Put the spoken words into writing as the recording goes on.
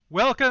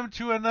Welcome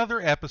to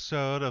another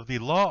episode of the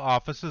Law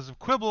Offices of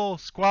Quibble,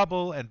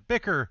 Squabble, and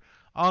Bicker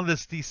on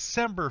this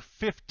December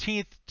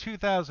 15th,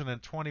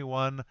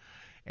 2021.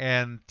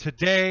 And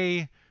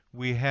today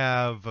we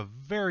have a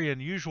very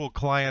unusual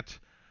client.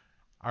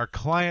 Our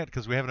client,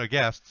 because we have no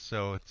guests,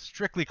 so it's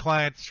strictly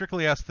client,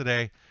 strictly us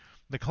today.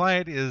 The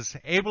client is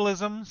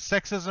ableism,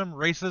 sexism,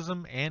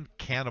 racism, and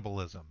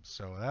cannibalism.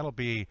 So that'll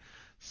be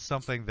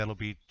something that'll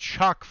be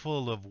chock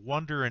full of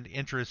wonder and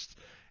interest,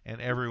 and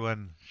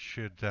everyone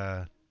should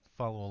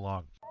follow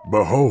along.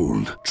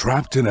 Behold,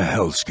 trapped in a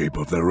hellscape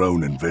of their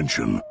own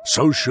invention,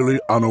 socially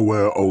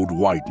unaware old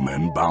white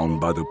men bound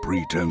by the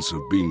pretense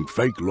of being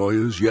fake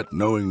lawyers yet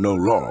knowing no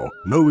law,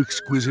 no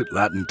exquisite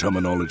Latin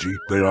terminology,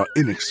 they are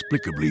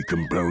inexplicably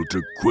compelled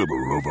to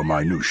quibble over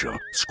minutia,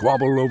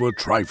 squabble over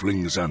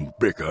triflings, and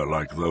bicker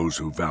like those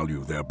who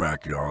value their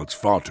backyards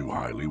far too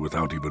highly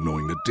without even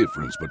knowing the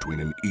difference between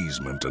an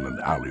easement and an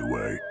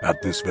alleyway. At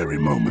this very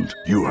moment,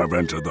 you have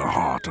entered the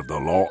heart of the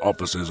law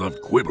offices of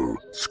Quibble,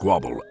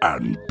 Squabble,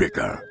 and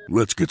Bicker.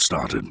 Let's get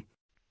started.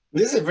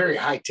 This is a very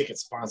high ticket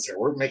sponsor.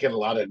 We're making a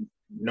lot of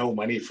no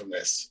money from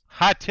this.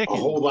 High ticket? A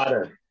whole lot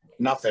of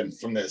nothing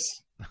from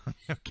this.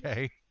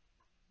 Okay.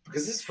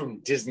 Because this is from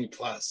Disney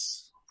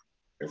Plus.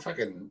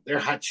 They're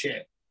hot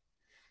shit.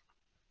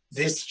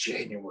 This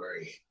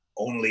January,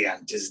 only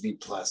on Disney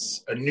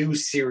Plus, a new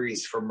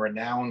series from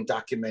renowned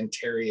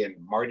documentarian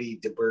Marty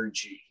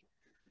DiBergi.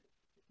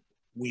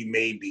 We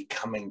may be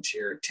coming to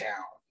your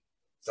town.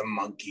 The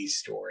Monkey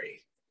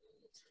Story.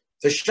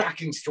 The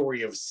shocking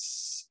story of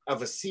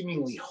a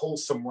seemingly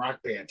wholesome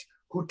rock band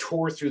who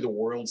tore through the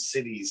world's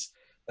cities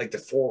like the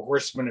Four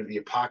Horsemen of the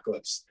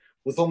Apocalypse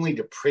with only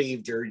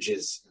depraved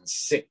urges and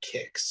sick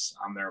kicks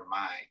on their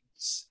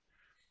minds,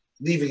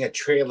 leaving a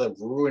trail of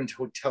ruined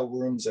hotel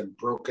rooms and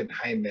broken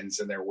hymens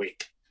in their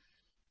wake.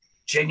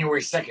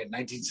 January 2nd,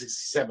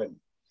 1967,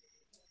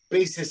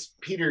 bassist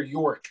Peter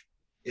York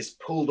is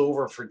pulled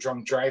over for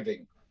drunk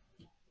driving,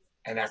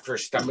 and after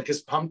his stomach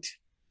is pumped,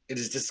 it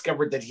is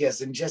discovered that he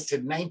has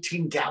ingested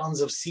 19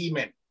 gallons of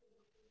semen,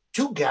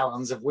 2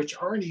 gallons of which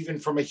aren't even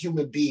from a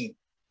human being.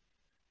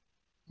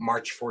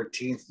 March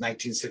 14th,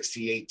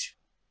 1968,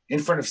 in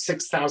front of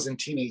 6,000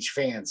 teenage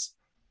fans,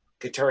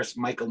 guitarist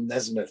Michael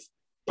Nesmith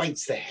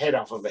bites the head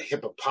off of a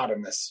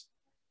hippopotamus.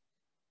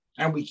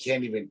 And we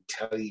can't even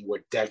tell you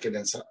what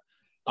decadence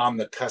on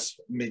the cusp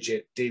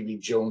midget Davy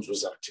Jones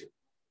was up to.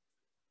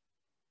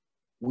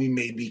 We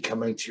may be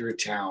coming to your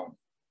town.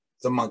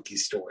 The Monkey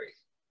Story.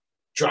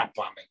 Drop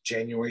bombing,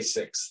 January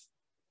 6th,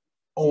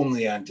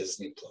 only on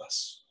Disney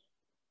Plus.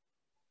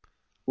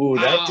 Ooh,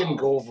 that didn't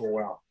go over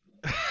well.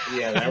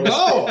 Yeah, that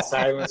was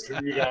silence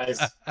from you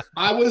guys.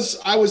 I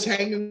was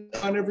hanging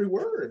on every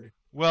word.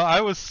 Well,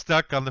 I was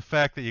stuck on the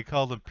fact that you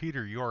called him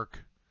Peter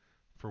York,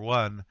 for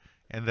one,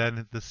 and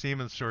then the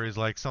semen story is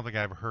like something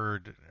I've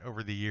heard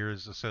over the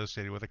years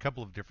associated with a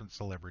couple of different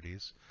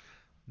celebrities.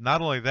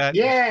 Not only that,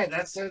 yeah,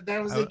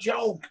 that was a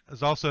joke. I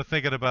was also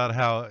thinking about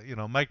how,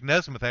 Mike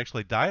Nesmith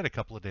actually died a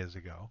couple of days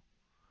ago.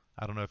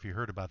 I don't know if you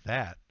heard about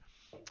that.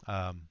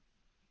 I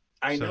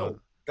know.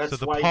 That's so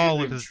the why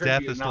pall of his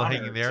death is still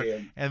hanging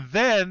there. And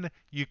then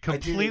you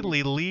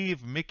completely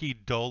leave Mickey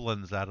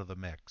Dolenz out of the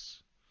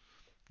mix.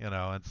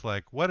 It's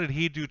like, what did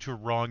he do to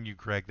wrong you,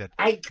 Craig, that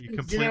you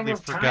completely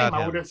forgot him?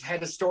 I would have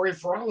had a story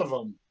for all of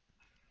them.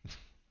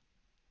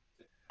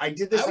 I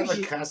did this on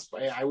the cusp.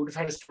 I would have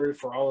had a story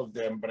for all of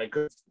them, but I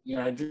could,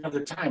 I didn't have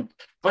the time.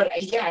 But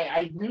yeah,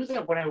 I knew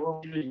that when I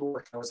wrote New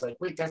York, I was like,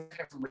 wait, that's the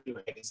guy from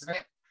Radiohead, isn't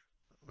it?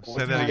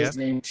 Say that again? His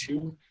name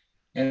too.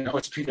 And no,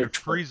 it's Peter. You're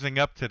freezing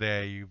up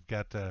today. You've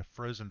got a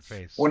frozen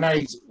face. When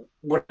I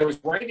was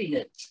writing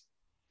it,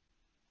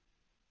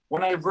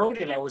 when I wrote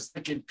it, I was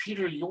thinking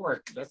Peter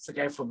York. That's the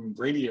guy from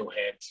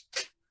Radiohead.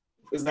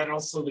 Is that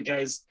also the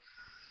guy's?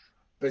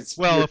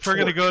 Well, if we're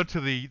going to go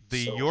to the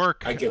so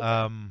York.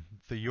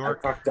 The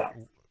York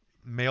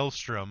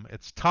maelstrom.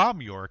 It's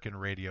Tom York in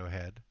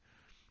Radiohead,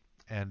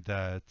 and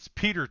it's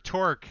Peter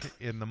Tork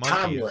in the Monkees.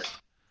 Tom York.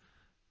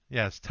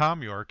 Yes,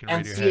 Tom York in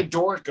and Radiohead. And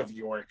Theodoric of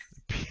York.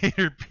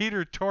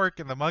 Peter Tork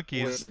in the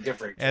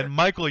Monkees, and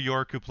Michael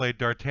York, who played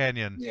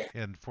D'Artagnan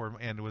and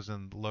was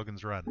in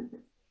Logan's Run.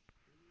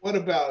 What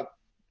about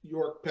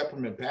York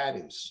Peppermint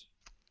Patties?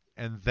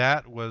 And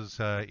that was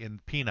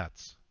in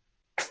Peanuts.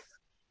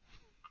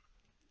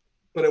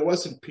 But it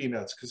wasn't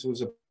Peanuts because it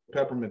was a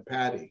peppermint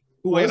patty.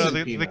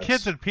 The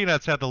kids in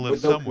Peanuts had to live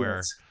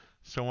somewhere,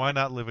 so why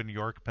not live in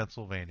York,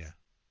 Pennsylvania?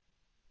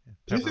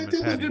 Do you think they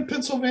lived in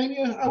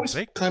Pennsylvania? I always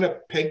kind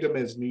of pegged them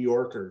as New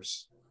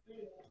Yorkers.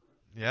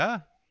 Yeah?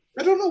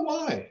 I don't know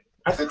why.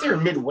 I thought they were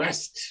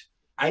Midwest.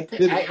 I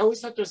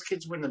always thought those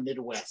kids were in the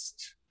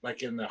Midwest,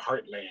 like in the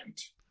heartland.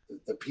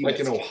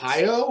 Like in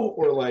Ohio?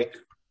 Or like,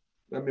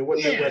 what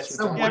Midwest?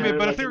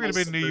 But if they were going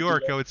to be in New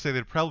York, I would say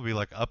they'd probably be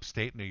like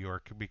upstate New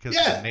York because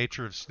of the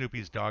nature of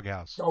Snoopy's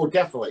doghouse. Oh,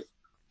 definitely.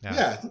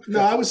 Yeah.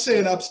 No, I was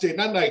saying upstate,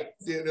 not like,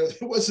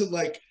 it wasn't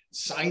like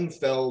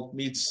Seinfeld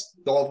meets,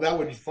 that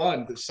would be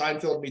fun.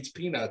 Seinfeld meets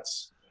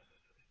Peanuts.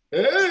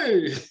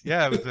 Hey!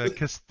 Yeah, it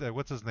was,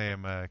 what's his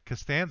name?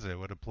 Costanza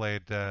would have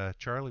played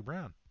Charlie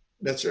Brown.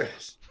 That's right.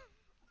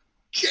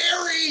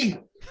 Jerry!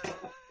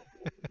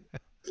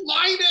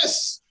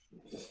 Linus!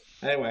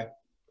 Anyway.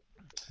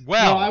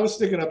 Well, No, I was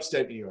thinking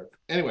upstate New York.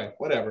 Anyway,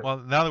 whatever. well,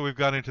 now that we've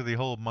got into the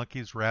whole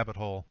monkey's rabbit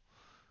hole,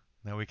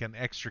 now we can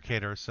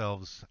extricate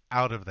ourselves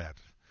out of that.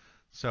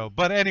 So,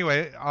 but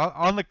anyway,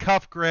 on the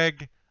cuff,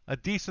 Greg, a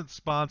decent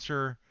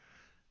sponsor.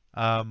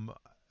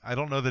 I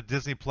don't know that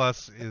Disney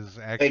Plus is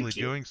actually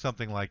doing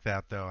something like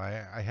that, though.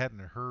 I hadn't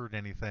heard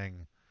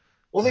anything.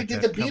 Well, like they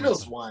did the that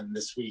Beatles one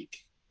this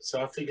week,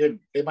 so I figured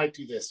they might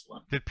do this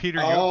one. Did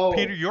Peter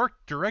York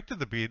directed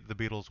the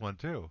Beatles one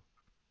too?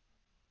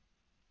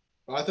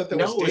 Oh, I thought that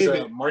was David.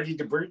 It was Marty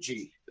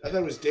DiBergi. I thought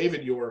it was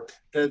David York,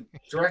 the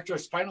director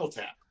of Spinal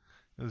Tap.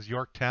 It was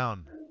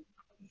Yorktown.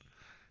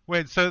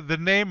 Wait, so the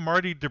name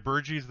Marty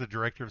DiBergi is the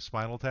director of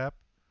Spinal Tap?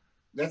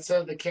 That's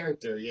the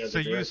character, yeah. So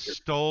you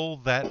stole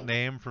that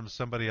name from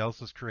somebody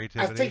else's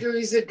creativity? I figure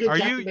he's a good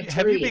documentarian.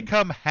 Have you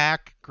become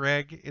hack,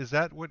 Greg? Is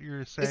that what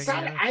you're saying?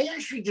 I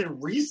actually did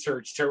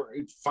research to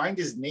find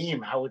his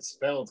name, how it's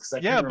spelled, because I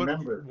can't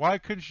remember. But why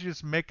couldn't you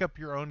just make up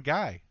your own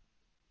guy?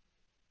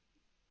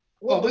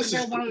 Well, this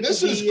is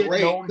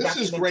great. This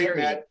is great,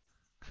 Matt.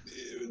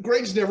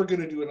 Greg's never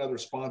going to do another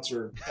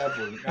sponsor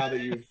ever. Now that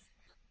you've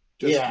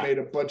just made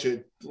a bunch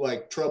of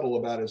trouble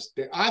about his.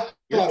 You're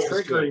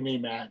triggering me,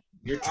 Matt.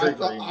 You're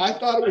triggering me. I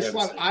thought it was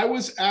fun. I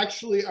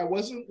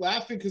wasn't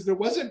laughing because there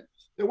wasn't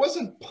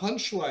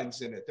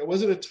punchlines in it. There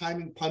wasn't a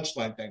timing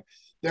punchline thing.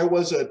 There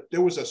was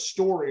a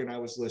story, and I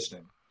was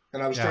listening,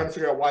 and I was trying to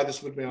figure out why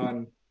this would be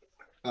on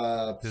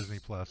Disney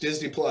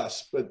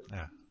Plus. But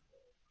yeah.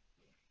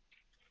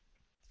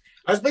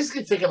 I was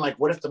basically thinking,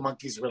 what if the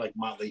monkeys were like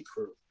Motley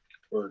Crue,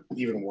 or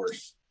even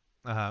worse?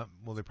 Well,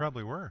 they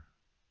probably were.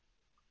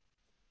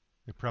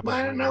 They probably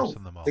I don't know. Worse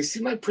than them all. They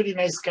seem like pretty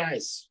nice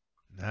guys.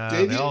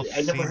 No, they all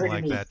seem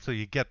like that till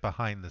you get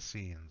behind the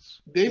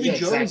scenes. Davy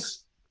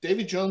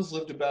Jones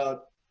lived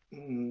about, I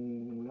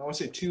want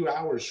to say 2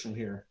 hours from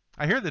here.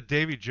 I hear that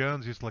Davy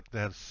Jones used to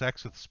have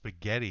sex with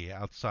spaghetti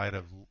outside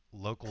of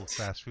local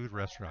fast food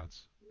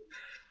restaurants.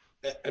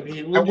 I mean,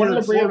 he lived here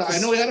in Florida. I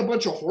know he had a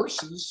bunch of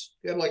horses.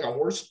 He had a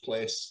horse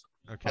place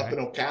up in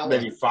Ocala.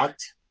 Maybe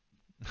fucked.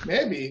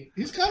 Maybe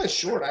he's kind of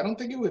short. I don't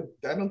think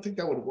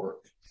that would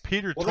work.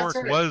 Peter Tork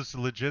was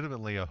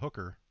legitimately a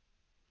hooker.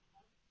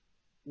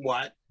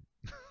 What?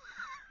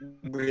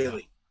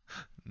 Really?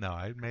 No,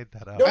 I made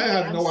that up. No, I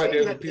have no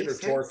idea who Peter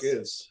Tork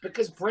is.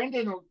 Because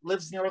Brendan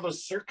lives near all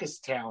those circus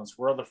towns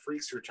where all the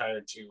freaks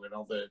retired to, and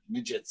all the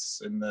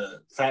midgets and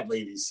the fat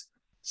ladies.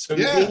 So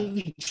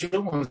Davy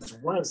Jones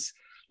was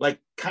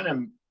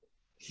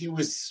he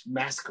was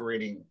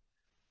masquerading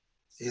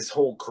his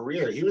whole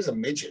career. He was a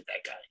midget,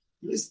 that guy.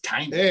 He was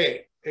tiny.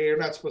 Hey, you're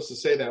not supposed to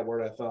say that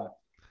word, I thought.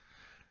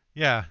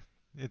 Yeah,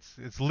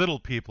 it's little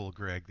people,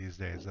 Greg, these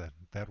days.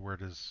 That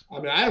word is. I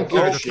mean, I don't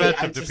give a shit.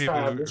 Offensive to people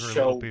who are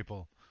little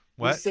people.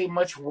 What? We say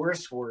much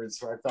worse words,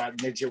 so I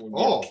thought midget would be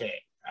okay.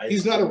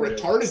 He's not a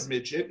retarded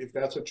midget, if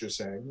that's what you're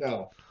saying.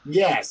 No.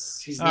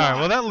 Yes, he's not. All right,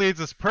 well, that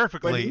leads us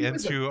perfectly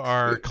into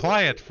our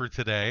client for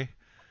today.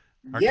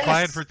 Our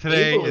client for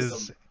today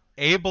is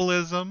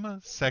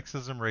ableism,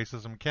 sexism,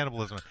 racism,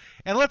 cannibalism.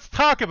 And let's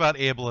talk about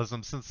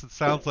ableism, since it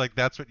sounds like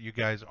that's what you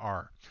guys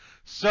are.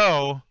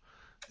 So,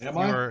 am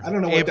I? I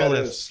don't know what that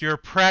is. You're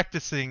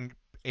practicing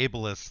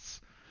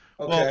ableists.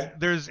 Okay. Well,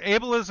 there's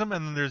ableism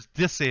and then there's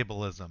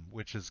disableism,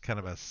 which is kind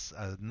of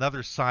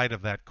another side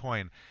of that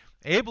coin.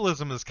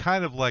 Ableism is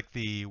kind of like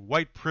the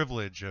white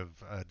privilege of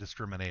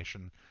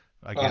discrimination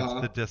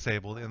against the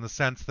disabled, in the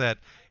sense that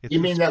it's.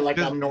 You mean that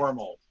I'm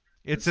normal?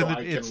 It's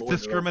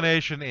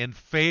discrimination in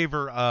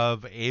favor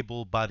of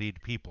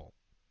able-bodied people.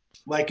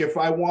 Like if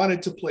I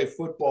wanted to play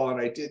football and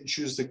I didn't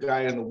choose the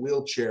guy in the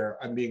wheelchair,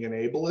 I'm being an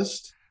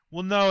ableist?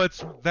 Well, no,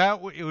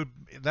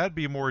 that'd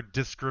be more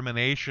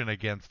discrimination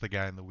against the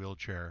guy in the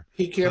wheelchair.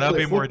 He can't that'd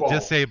play be football. More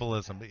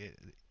disableism.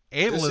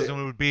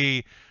 Ableism would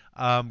be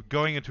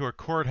going into a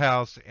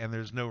courthouse and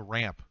there's no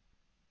ramp.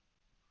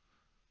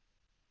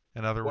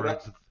 In other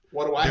words,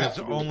 what do I have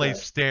to there's do only with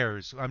that?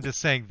 stairs. I'm just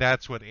saying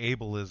that's what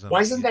ableism.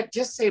 Why isn't that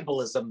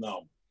disableism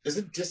though? Is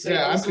it disableism?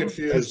 Yeah, I'm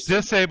confused.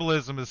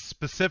 Disableism is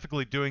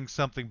specifically doing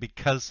something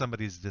because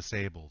somebody's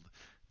disabled,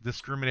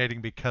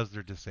 discriminating because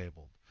they're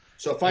disabled.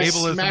 So if I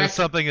ableism is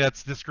something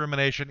that's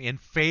discrimination in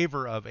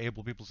favor of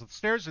able people. So the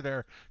stairs are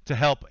there to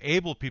help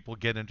able people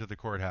get into the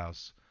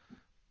courthouse,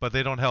 but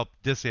they don't help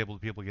disabled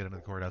people get into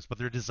the courthouse. But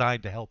they're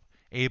designed to help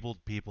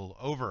abled people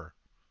over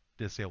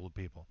disabled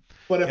people.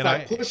 But if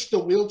I push the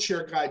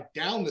wheelchair guy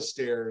down the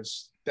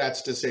stairs,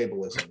 that's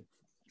disableism.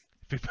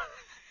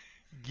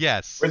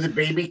 Yes. Or the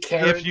baby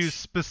carriage. If you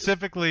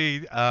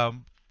specifically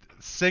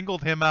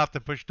singled him out to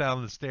push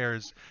down the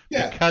stairs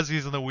because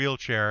he's in the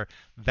wheelchair,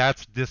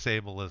 that's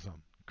disableism.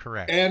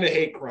 Correct. And a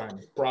hate crime,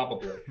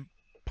 probably.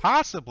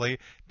 Possibly.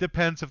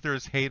 Depends if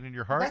there's hate in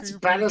your heart. That's or you're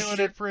Battleship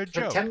doing it for a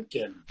joke.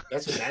 Potemkin.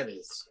 That's what that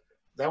is.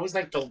 That was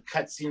like the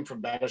cut scene from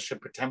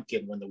Battleship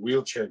Potemkin when the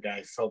wheelchair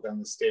guy fell down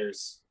the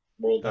stairs,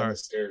 rolled down the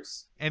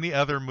stairs. Any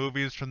other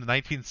movies from the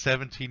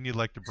 1917 you'd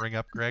like to bring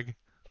up, Greg?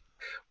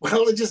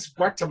 Well, it just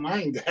brought to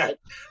mind that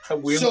a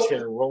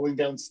wheelchair rolling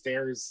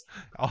downstairs.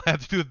 All I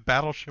have to do with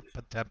Battleship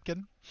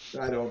Potemkin?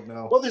 I don't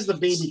know. Well, there's the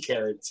baby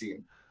carrot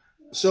scene.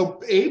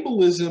 So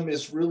ableism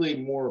is really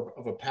more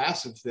of a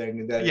passive thing,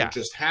 and that it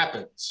just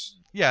happens.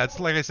 Yeah, it's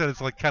like I said,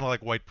 it's like kind of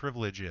like white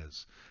privilege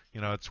is.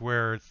 You know, it's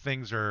where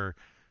things are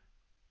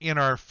in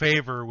our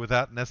favor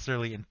without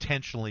necessarily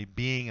intentionally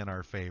being in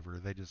our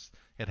favor.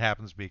 It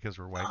happens because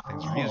we're white.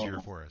 Things are easier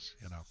for us,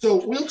 you know.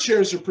 So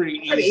wheelchairs are pretty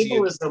easy.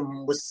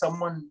 Ableism was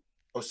someone.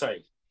 Oh,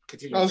 sorry.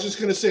 Continue. I was just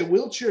going to say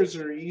wheelchairs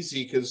are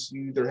easy because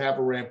you either have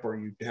a ramp or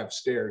you have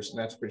stairs, and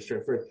that's pretty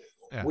straightforward.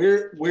 Yeah.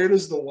 Where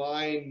does the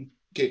line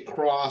get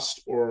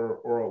crossed,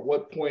 or at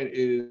what point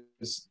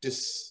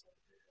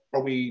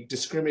are we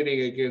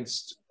discriminating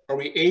against? Are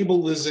we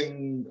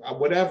ableism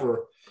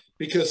whatever?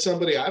 Because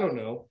somebody, I don't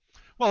know.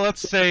 Well,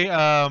 let's say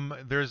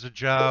there's a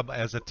job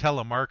as a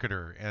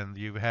telemarketer, and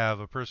you have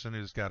a person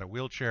who's got a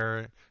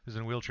wheelchair, who's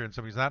in a wheelchair, and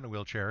somebody's not in a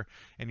wheelchair,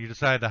 and you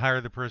decide to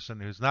hire the person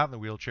who's not in the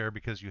wheelchair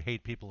because you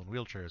hate people in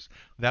wheelchairs.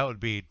 That would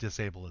be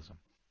disableism.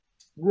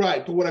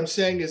 Right, but what I'm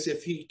saying is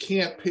if he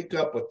can't pick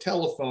up a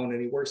telephone and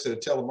he works at a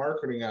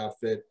telemarketing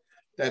outfit,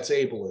 that's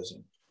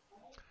ableism.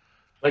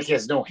 Like he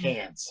has no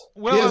hands.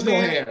 Well, no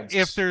hands.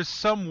 If there's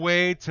some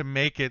way to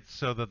make it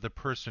so that the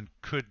person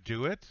could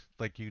do it,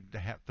 like you'd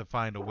have to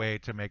find a way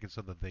to make it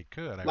so that they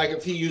could. Like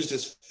if he used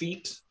his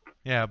feet.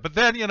 Yeah, but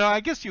then, you know,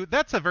 I guess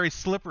that's a very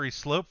slippery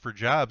slope for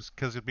jobs,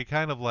 because it'd be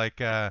kind of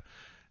like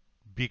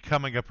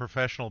becoming a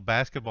professional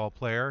basketball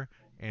player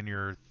and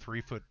you're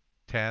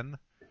 3'10",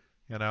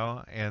 you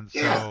know, and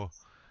so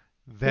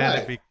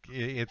then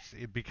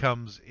it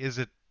becomes, is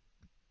it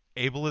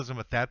ableism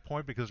at that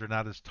point because they're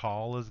not as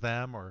tall as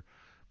them, or?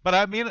 But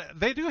I mean,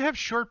 they do have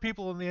short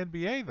people in the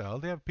NBA, though.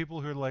 They have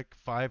people who are like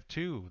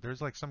 5'2".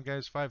 There's like some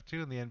guys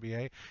 5'2" in the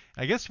NBA.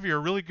 I guess if you're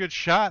a really good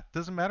shot,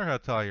 doesn't matter how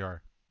tall you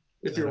are.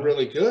 If you're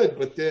really good,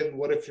 but then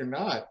what if you're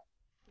not?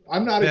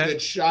 I'm not a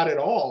good shot at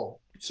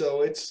all,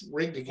 so it's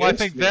rigged against me. Well, I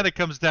think then it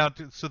comes down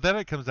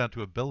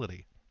to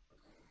ability.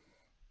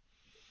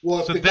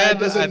 Well, if so the guy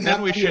doesn't then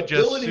have we the should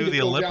just ability sue to the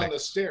go Olympics. Down the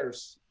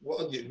stairs.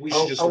 Well, we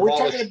should just. Are we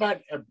talking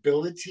about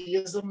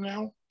abilityism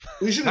now?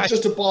 We should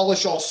just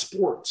abolish all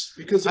sports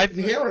because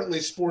inherently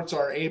sports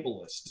are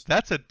ableist.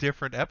 That's a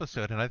different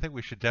episode, and I think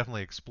we should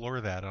definitely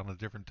explore that on a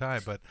different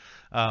time. But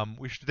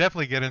we should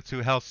definitely get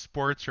into how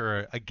sports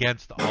are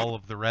against all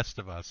of the rest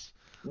of us.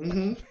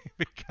 Mm-hmm.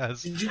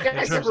 Because did you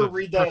guys ever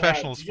read that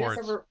professional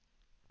sports?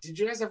 Did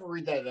you guys ever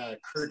read that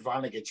Kurt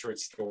Vonnegut short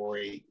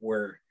story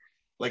where,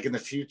 like, in the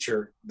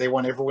future they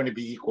want everyone to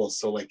be equal?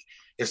 So, like,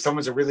 if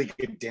someone's a really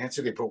good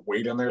dancer, they put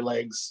weight on their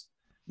legs.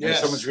 Yes.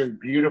 If someone's really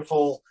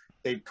beautiful,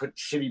 they put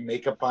shitty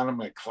makeup on them,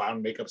 like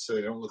clown makeup, so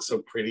they don't look so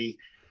pretty.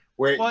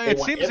 Well, it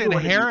seems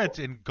inherent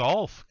in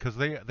golf because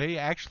they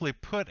actually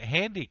put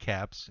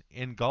handicaps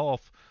in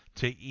golf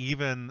to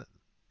even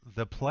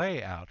the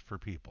play out for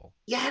people.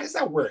 Yeah, how does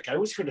that work? I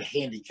always heard of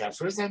handicaps.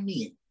 What does that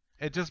mean?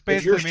 It just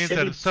basically means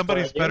that if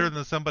somebody's better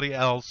than somebody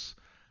else,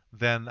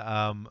 then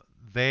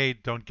they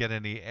don't get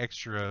any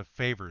extra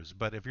favors.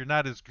 But if you're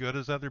not as good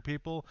as other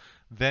people,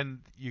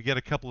 then you get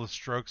a couple of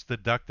strokes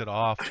deducted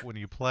off when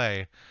you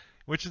play,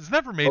 which has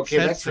never made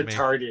sense to me. Okay,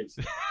 that's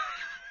retarded.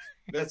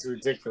 That's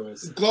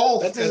ridiculous.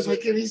 Golf that doesn't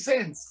make any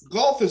sense.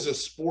 Golf as a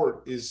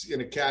sport is in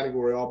a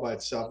category all by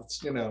itself.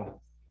 It's, you know,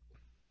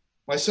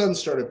 my son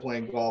started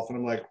playing golf, and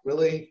I'm like,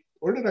 really?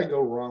 Where did I go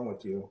wrong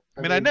with you?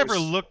 I mean, I never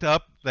looked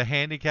up the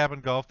handicap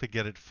in golf to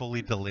get it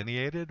fully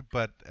delineated,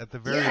 but at the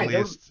very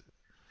least,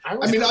 I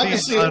mean,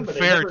 obviously, it's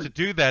unfair to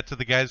do that to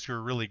the guys who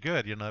are really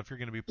good. You know, if you're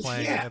going to be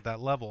playing at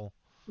that level.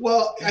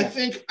 Well, I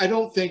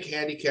don't think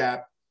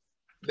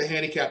the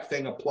handicap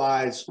thing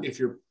applies if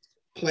you're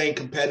playing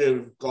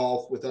competitive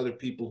golf with other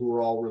people who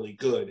are all really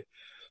good.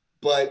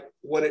 But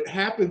what it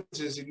happens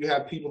is if you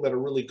have people that are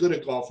really good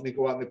at golf and they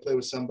go out and they play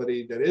with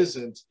somebody that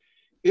isn't,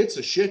 it's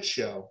a shit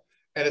show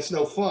and it's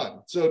no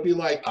fun. So it'd be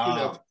like, you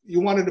know, if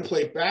you wanted to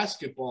play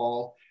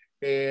basketball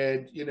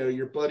and, you know,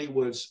 your buddy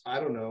was, I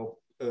don't know,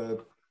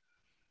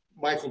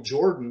 Michael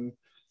Jordan,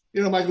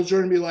 you know, Michael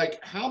Jordan would be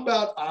like, how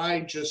about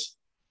I just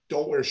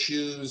don't wear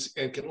shoes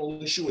and can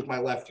only shoot with my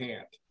left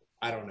hand?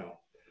 I don't know.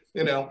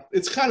 You know,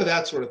 it's kind of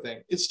that sort of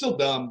thing. It's still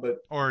dumb,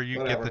 but or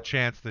you get the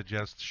chance that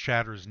just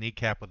shatters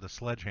kneecap with a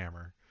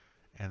sledgehammer,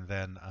 and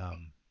then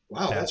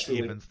wow, that's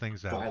really evens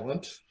things out.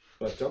 Violent,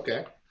 but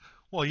okay.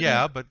 Well,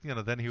 yeah, but you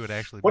know, then he would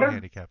actually be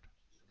handicapped.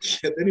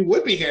 Then he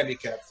would be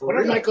handicapped. What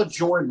if Michael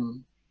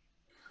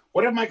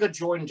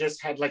Jordan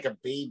just had like a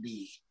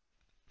baby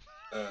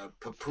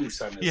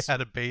papoose on his? He had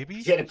a baby.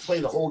 He had to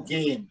play the whole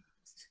game.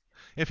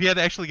 If he had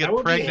to actually get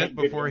pregnant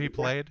before he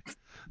played.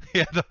 He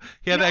had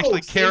to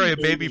actually carry a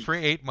baby for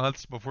 8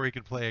 months before he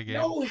could play a game.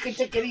 No, he could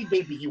take any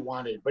baby he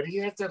wanted, but he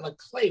had to like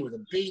play with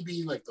a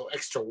baby, like the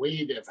extra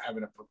weight of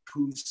having a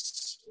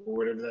papoose or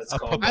whatever that's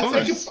called.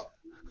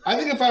 I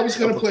think if I was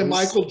going to play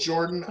Michael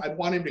Jordan, I'd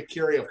want him to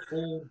carry a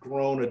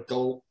full-grown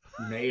adult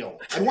male.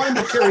 I'd want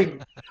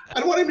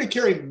him to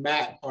carry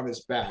Matt on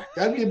his back.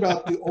 That'd be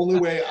about the only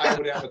way I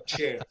would have a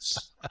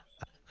chance.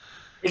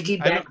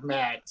 Piggyback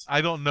Matt.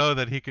 I don't know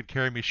that he could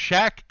carry me.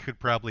 Shaq could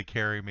probably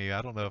carry me.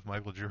 I don't know if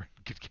Michael Jordan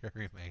could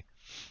carry me,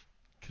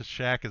 because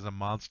Shaq is a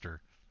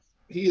monster.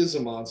 He is a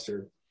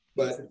monster,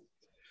 but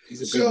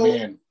he's a good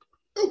man.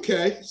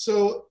 Okay,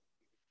 so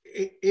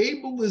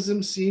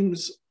ableism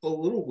seems a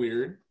little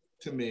weird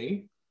to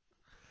me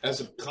as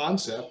a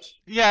concept.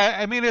 Yeah,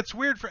 I mean, it's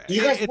weird.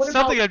 It's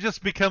something I've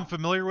just become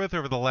familiar with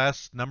over the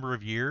last number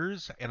of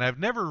years, and I've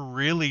never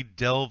really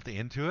delved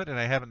into it, and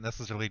I haven't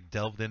necessarily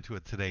delved into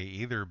it today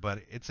either, but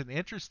it's an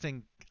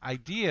interesting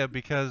idea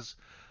because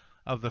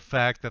of the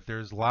fact that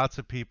there's lots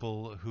of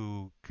people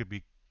who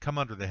could come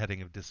under the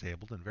heading of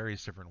disabled in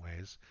various different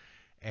ways,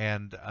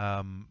 and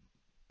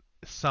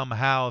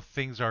somehow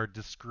things are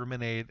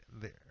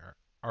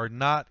are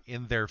not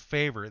in their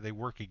favor. They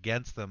work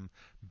against them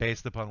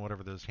based upon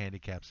whatever those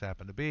handicaps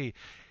happen to be.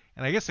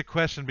 And I guess the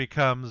question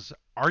becomes,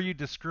 are you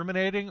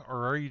discriminating,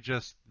 or are you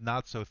just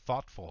not so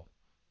thoughtful,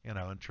 in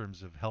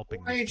terms of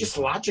helping? Or are you just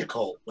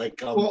logical?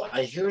 Like,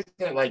 I hear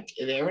that, like,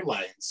 in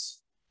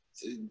airlines,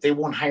 they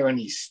won't hire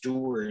any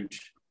steward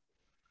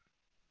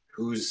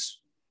who's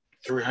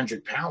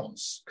 300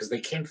 pounds because they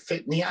can't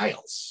fit in the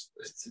aisles.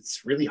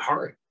 It's really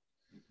hard.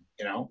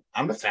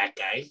 I'm a fat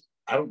guy.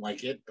 I don't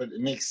like it, but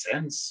it makes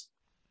sense.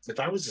 If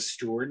I was a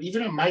steward,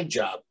 even at my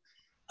job,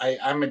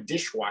 I'm a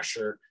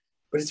dishwasher,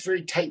 but it's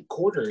very tight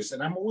quarters,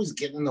 and I'm always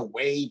getting in the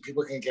way.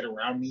 People can get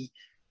around me.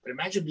 But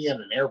imagine being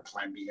on an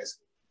airplane, being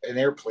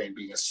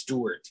a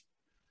steward,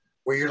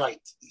 where you're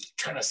like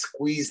trying to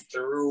squeeze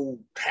through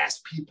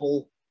past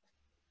people.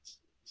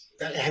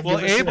 Well,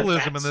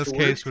 ableism in this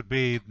case would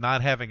be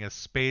not having a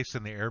space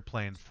in the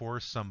airplane for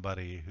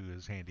somebody who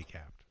is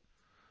handicapped.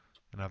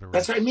 In other words,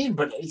 that's what I mean.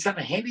 But it's not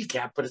a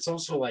handicap, but it's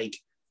also like,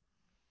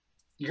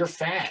 you're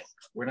fat.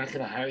 We're not going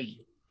to hire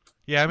you.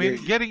 Yeah, I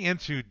mean, getting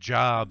into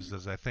jobs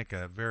is, I think,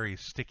 a very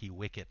sticky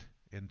wicket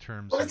in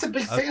terms. Well, it's a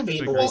big thing of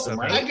ableism,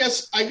 right? I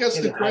guess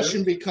the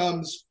question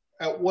becomes: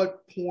 at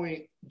what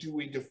point do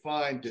we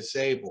define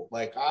disabled?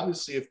 Like,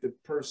 obviously, if the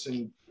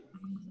person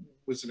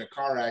was in a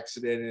car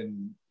accident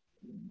and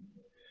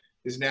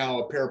is now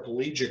a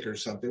paraplegic or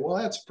something, well,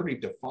 that's pretty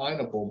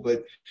definable.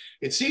 But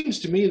it seems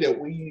to me that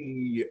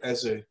we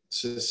as a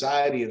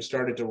society have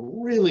started to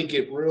really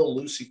get real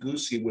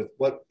loosey-goosey with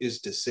what is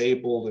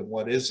disabled and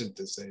what isn't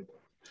disabled.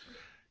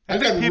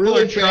 I've got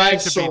really bad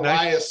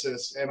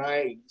psoriasis,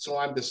 so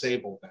I'm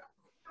disabled now.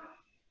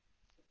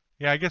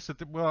 Yeah, I guess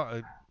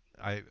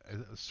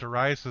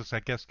psoriasis, I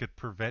guess, could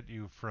prevent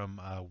you from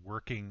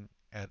working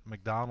at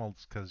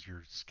McDonald's because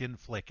your skin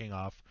flaking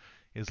off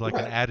is like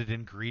an added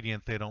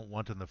ingredient they don't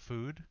want in the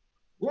food.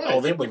 Right.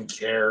 Oh, they wouldn't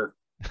care.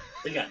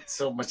 They got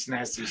so much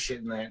nasty shit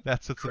in that.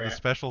 That's what's in the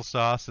special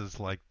sauce is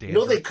like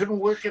dandruff. They couldn't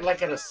work it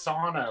like at a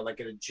sauna,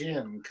 like at a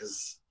gym,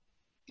 because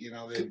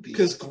they'd be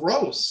because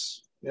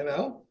gross.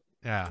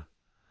 Yeah.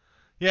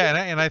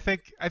 Yeah, and I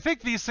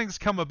think these things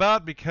come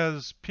about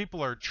because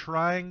people are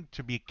trying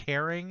to be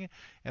caring,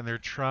 and they're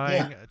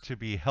trying to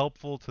be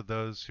helpful to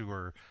those who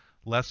are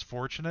less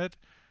fortunate.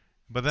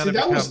 But then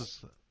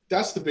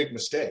that's the big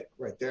mistake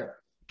right there.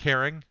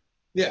 Caring?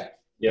 Yeah.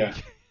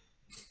 Yes.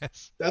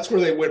 That's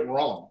where they went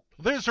wrong.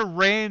 There's a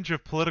range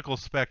of political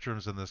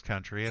spectrums in this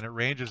country, and it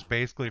ranges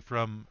basically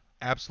from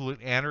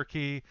absolute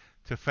anarchy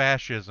to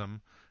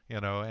fascism,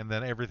 and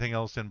then everything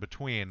else in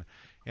between.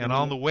 And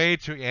on the way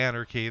to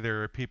anarchy,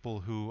 there are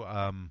people who,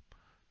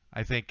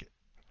 I think,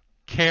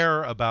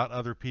 care about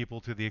other people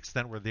to the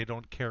extent where they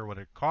don't care what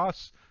it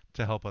costs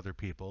to help other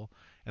people.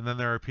 And then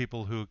there are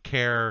people who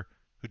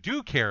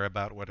do care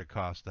about what it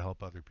costs to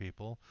help other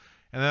people.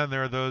 And then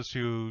there are those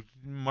who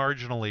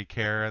marginally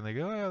care, and they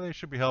go, oh, they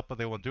should be helped, but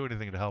they won't do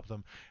anything to help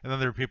them. And then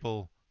there are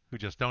people who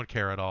just don't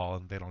care at all,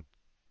 and they don't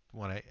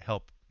want to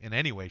help in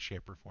any way,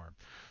 shape, or form.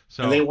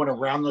 So, and they want to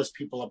round those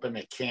people up in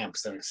the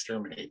camps and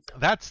exterminate them.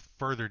 That's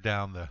further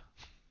down the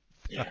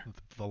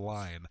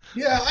line.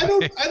 Yeah, I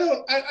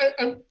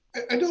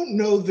don't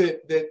know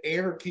that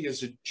anarchy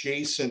is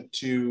adjacent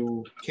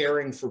to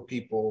caring for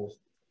people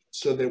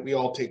so that we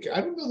all take care.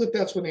 I don't know that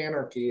that's what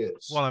anarchy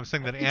is. Well, I'm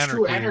saying that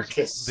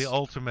anarchy is the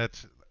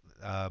ultimate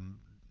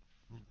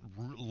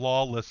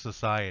lawless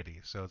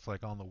society. So it's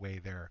like on the way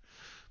there.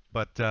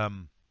 But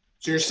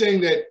so you're saying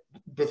that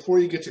before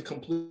you get to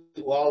completely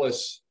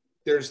lawless,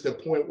 there's the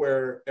point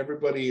where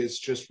everybody is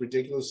just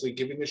ridiculously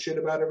giving a shit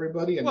about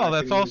everybody? And well,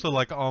 that's also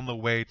like on the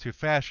way to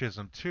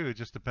fascism, too. It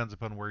just depends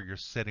upon where you're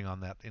sitting on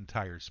that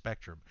entire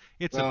spectrum.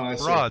 It's a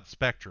broad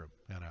spectrum,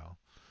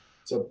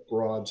 It's a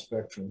broad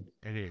spectrum.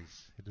 It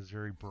is. It is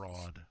very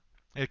broad.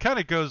 It kind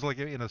of goes like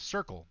in a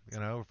circle,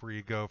 where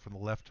you go from the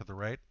left to the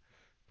right,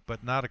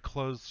 but not a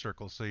closed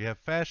circle. So you have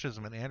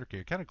fascism and anarchy.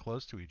 They're kind of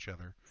close to each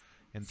other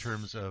in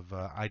terms of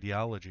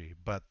ideology,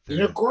 but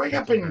growing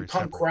up in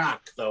punk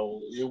rock,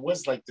 though, it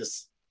was like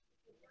this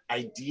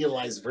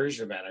idealized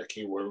version of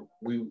anarchy where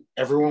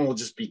everyone will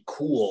just be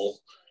cool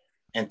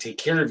and take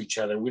care of each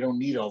other. We don't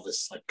need all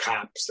this like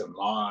cops and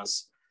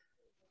laws.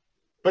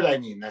 But I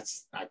mean,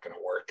 that's not going to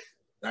work.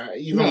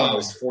 Even when I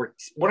was 14,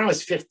 when I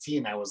was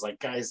 15, I was like,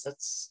 guys,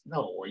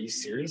 are you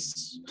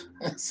serious?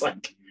 It's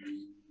like,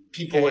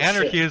 people are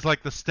anarchy shit. is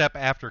like the step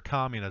after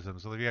communism.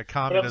 So you got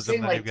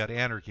communism, then you've got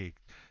anarchy.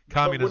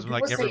 Communism,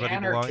 like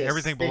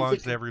everything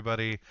belongs to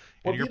everybody,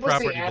 and your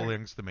property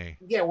belongs to me.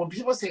 Yeah, when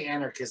people say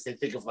anarchist, they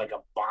think of like a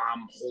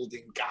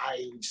bomb-holding guy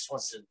who just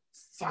wants to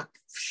fuck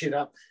shit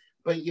up.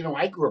 But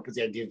I grew up with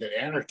the idea that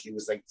anarchy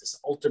was like this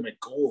ultimate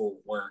goal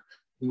where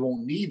we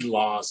won't need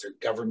laws or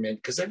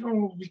government because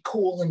everyone will be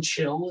cool and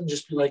chill and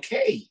just be like,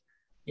 hey,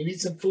 you need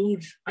some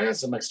food? I got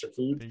some extra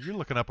food. You're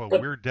looking up a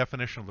weird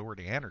definition of the word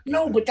anarchy.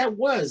 No, but that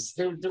was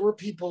there were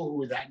people who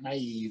were that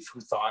naive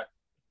who thought,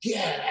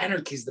 yeah,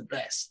 anarchy is the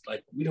best.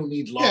 Like, we don't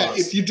need laws. Yeah,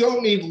 if you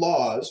don't need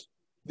laws,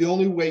 the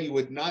only way you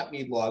would not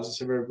need laws is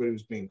if everybody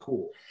was being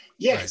cool.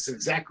 Yes, right.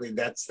 Exactly.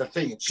 That's the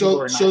thing.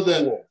 So the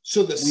cool.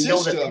 We system,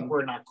 know that people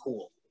are not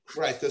cool.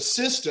 Right. The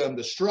system,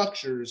 the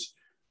structures,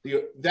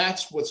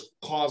 that's what's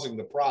causing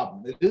the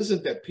problem. It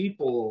isn't that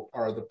people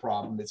are the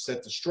problem. It's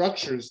that the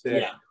structures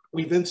that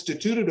we've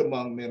instituted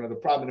among men are the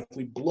problem. And if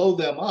we blow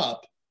them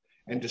up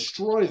and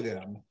destroy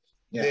them,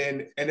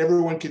 then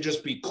everyone can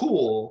just be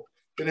cool.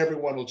 Then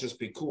everyone will just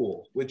be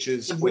cool, which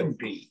is it wouldn't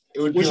be. It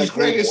would which be like is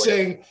Greg is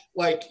saying,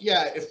 like,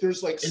 if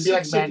there's like it'd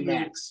six like of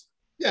you,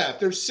 if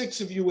there's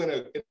 6 of you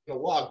in a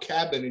log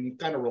cabin and you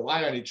kind of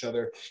rely on each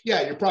other,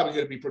 you're probably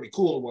going to be pretty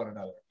cool to one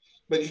another.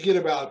 But you get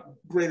about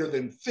greater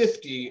than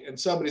 50, and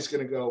somebody's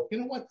going to go, you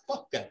know what?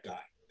 Fuck that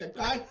guy. That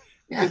guy,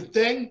 the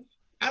thing.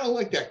 I don't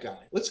like that guy.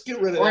 Let's get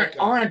rid of that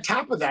guy. Or on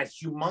top of that,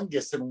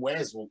 Humongous and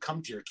Wes will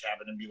come to your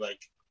cabin and be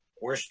like,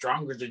 "We're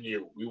stronger than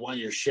you. We want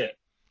your shit.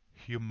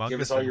 Humongous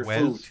Give us all your Wes?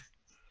 food."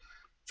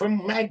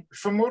 From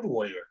Road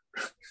Warrior,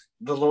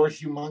 the Lord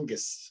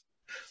Humongous,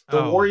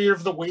 the Warrior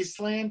of the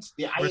Wasteland.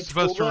 The We're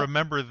supposed to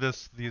remember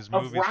these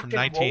movies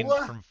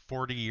from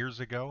 40 years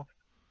ago.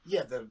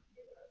 Yeah,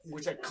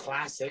 which a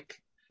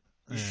classic.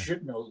 You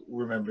should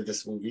remember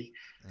this movie.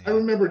 Yeah. I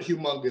remembered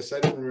Humongous. I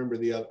didn't remember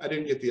the other. I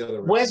didn't get the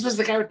other. Wes was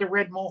the guy with the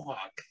red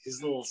mohawk.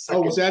 His little.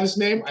 Was that his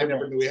name? I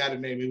never knew he had a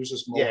name. He was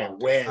just mohawk. Yeah,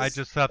 Wes. I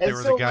just thought they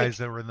were the guys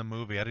that were in the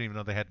movie. I didn't even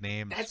know they had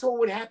names. That's what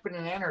would happen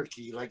in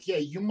anarchy. Like,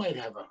 you might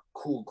have a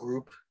cool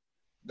group.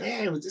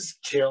 Yeah, this is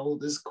chill.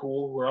 This is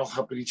cool. We're all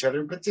helping each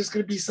other. But there's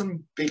going to be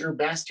some bigger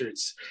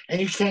bastards,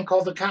 and you can't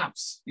call the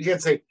cops. You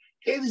can't say,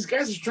 "Hey, these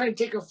guys are trying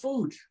to take our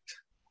food."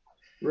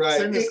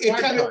 Right. It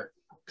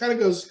kind of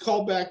goes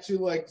call back to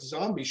like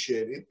zombie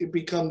shit. It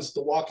becomes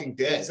The Walking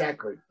Dead.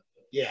 Exactly.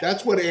 Yeah.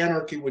 That's what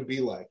anarchy would be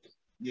like.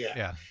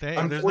 Yeah.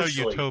 There's no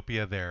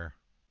utopia there.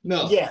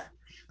 No. Yeah.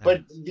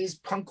 But these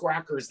punk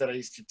rockers that I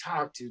used to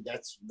talk to,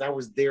 that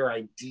was their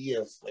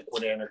idea of like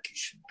what anarchy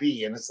should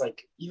be. And it's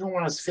like, even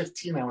when I was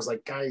 15, I was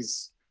like,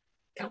 guys,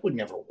 that would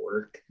never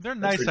work. They're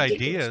nice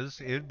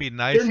ideas. It'd be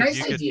nice. They're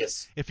nice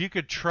ideas. If you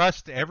could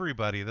trust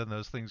everybody, then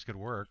those things could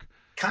work.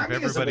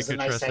 Communism if everybody is a could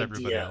nice trust idea.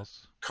 Everybody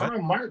else.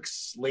 Karl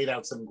Marx laid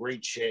out some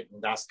great shit in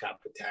Das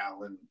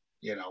Kapital and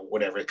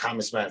whatever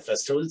Communist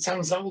Manifesto. It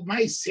sounds all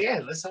nice.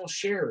 Yeah, let's all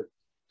share.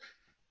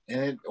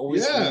 And it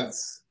always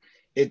means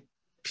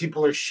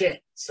people are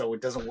shit, so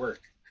it doesn't work.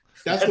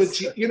 That's what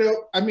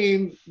I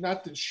mean,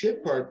 not the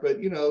shit part, but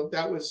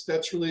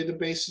that's really the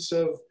basis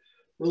of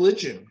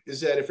religion,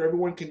 is that if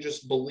everyone can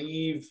just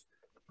believe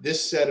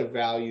this set of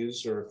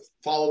values or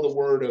follow the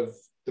word of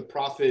the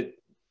prophet,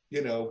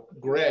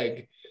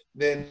 Greg,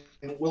 then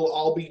we'll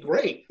all be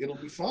great. It'll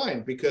be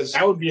fine, because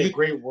that would be a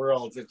great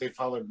world if they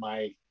followed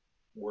my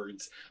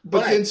words.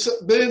 But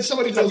then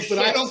somebody goes, but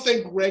I don't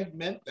think Greg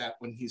meant that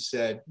when he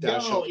said thou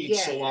shalt eat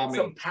salami.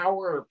 Some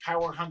power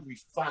hungry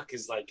fuck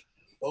is like,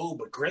 oh,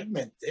 but Greg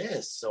meant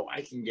this, so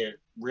I can get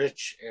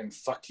rich and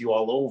fuck you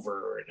all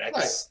over.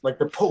 That's like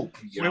the Pope.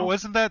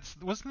 Wasn't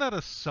that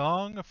a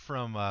song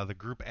from the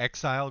group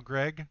Exile,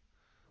 Greg?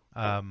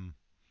 I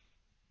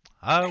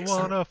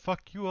wanna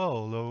fuck you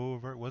all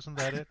over. Wasn't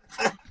that it?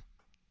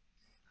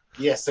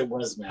 Yes, it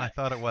was, man. I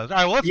thought it was. All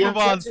right, well, let's move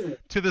on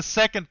to the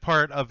second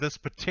part of this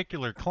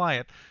particular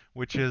client,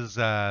 which is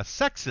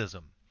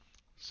sexism.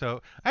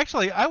 So,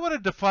 actually, I want to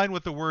define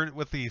what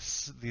the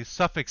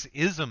suffix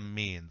ism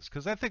means,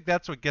 because I think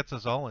that's what gets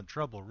us all in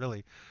trouble,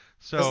 really.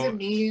 So, does it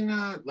mean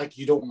like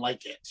you don't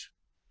like it?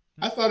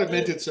 I thought it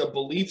meant it's a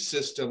belief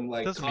system,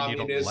 like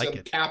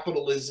communism,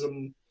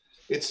 capitalism.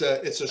 It's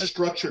a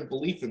structured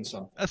belief in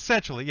something.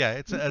 Essentially, yeah.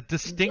 It's a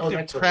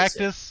distinctive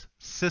practice,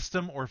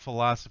 system, or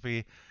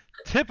philosophy,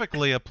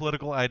 typically a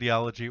political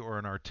ideology or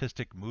an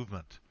artistic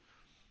movement.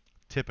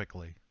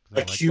 Typically.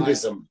 Like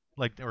Cubism.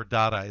 Or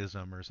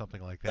Dadaism or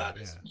something like that.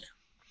 Dadaism, yeah.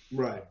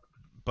 Right.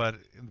 But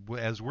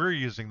as we're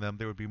using them,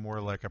 they would be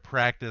more like a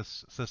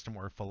practice, system,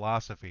 or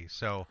philosophy.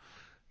 So,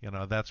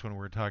 that's when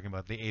we're talking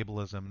about the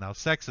ableism. Now,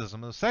 sexism.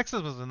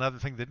 Sexism is another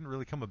thing that didn't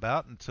really come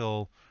about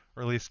until,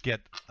 or at least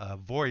get a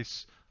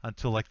voice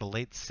until like the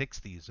late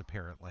 60s,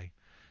 apparently.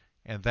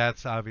 And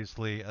that's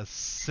obviously a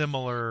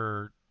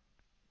similar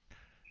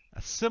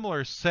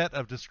set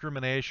of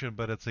discrimination,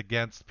 but it's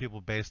against people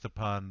based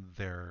upon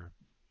their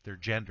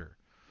gender.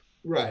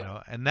 Right.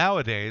 And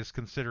nowadays,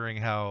 considering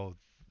how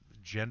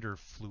gender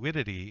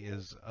fluidity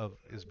is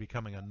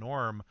becoming a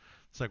norm,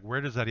 it's like,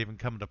 where does that even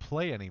come into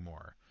play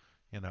anymore?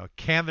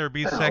 Can there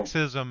be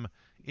sexism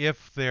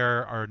if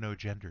there are no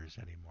genders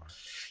anymore.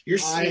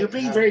 You're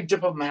being very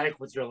diplomatic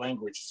with your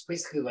language. It's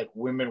basically like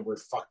women were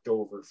fucked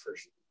over for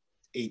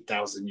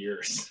 8,000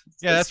 years.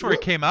 Yeah, that's where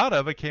it came out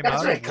of. It came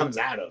out where it comes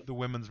out of the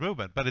women's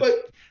movement. But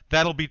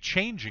that'll be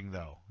changing,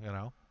 though, you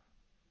know.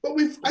 But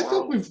I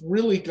think we've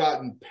really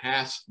gotten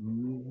past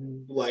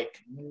like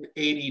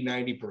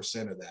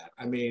 80-90% of that.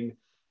 I mean,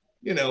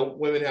 you know,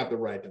 women have the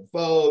right to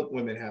vote.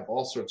 Women have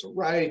all sorts of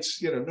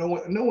rights. You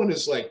know, no one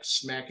is like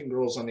smacking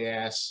girls on the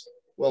ass.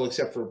 Well,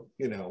 except for,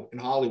 you know, in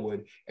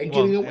Hollywood and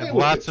getting away with it.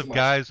 Lots of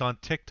guys on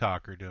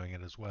TikTok are doing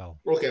it as well.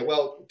 Okay,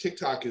 well,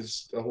 TikTok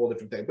is a whole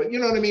different thing. But you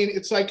know what I mean?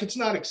 It's like, it's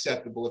not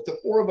acceptable. If the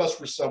four of us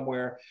were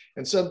somewhere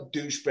and some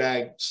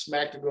douchebag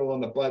smacked a girl on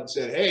the butt and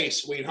said, "Hey,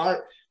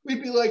 sweetheart,"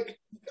 we'd be like,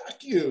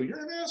 "Fuck you, you're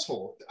an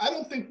asshole." I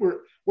don't think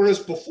whereas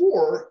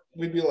before,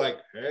 we'd be like,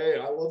 "Hey,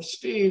 I love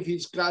Steve.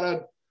 He's got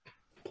a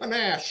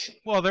panache."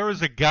 Well, there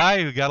was a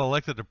guy who got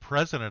elected to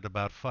president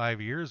about 5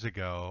 years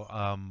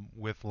ago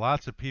with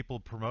lots of people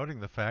promoting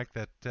the fact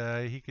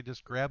that he could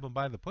just grab him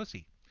by the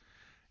pussy.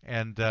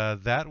 And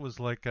that was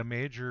like a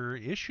major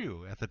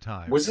issue at the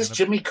time. Was this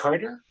Jimmy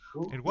Carter?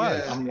 It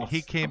was. Yeah.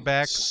 He came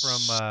back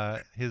from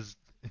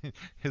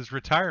his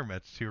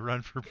retirement to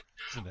run for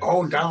president.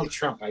 Oh, Donald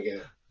Trump, I get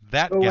it.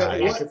 That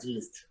guy.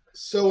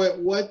 So at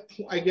what,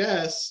 I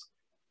guess,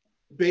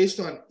 based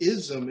on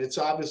ism, it's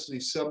obviously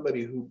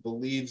somebody who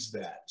believes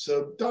that.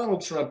 So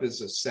Donald Trump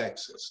is a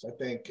sexist, I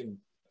think, and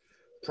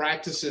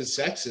practices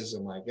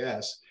sexism, I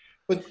guess.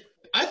 But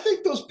I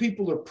think those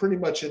people are pretty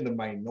much in the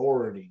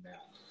minority now.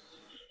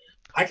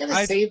 I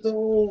gotta say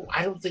though,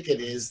 I don't think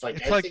it is. Like,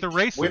 it's like the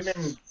racists.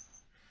 Women.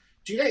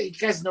 Do you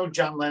guys know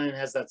John Lennon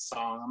has that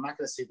song? I'm not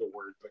gonna say the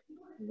word, but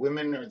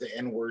women are the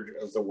N-word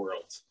of the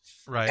world.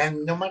 Right.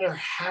 And no matter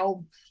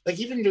how, like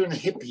even during the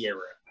hippie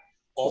era.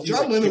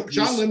 John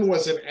Lennon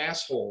was an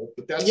asshole,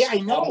 but that's I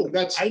know.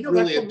 That's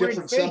really a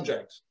different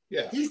subject.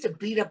 Yeah, he used to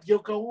beat up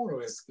Yoko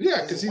Ono.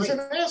 Yeah, because he's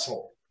an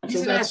asshole.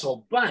 He's an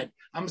asshole. But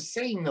I'm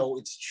saying though,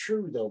 it's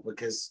true though,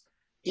 because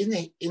in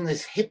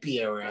this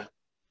hippie era,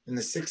 in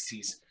the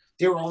 '60s,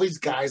 there were all these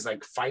guys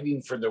like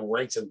fighting for the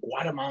rights of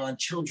Guatemalan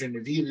children, the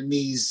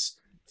Vietnamese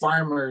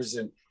farmers,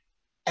 and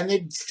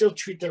they'd still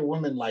treat their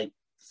women like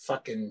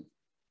fucking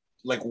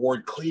like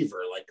Ward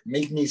Cleaver, like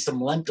make me some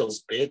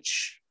lentils,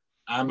 bitch.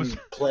 Was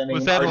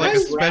that like a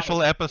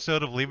special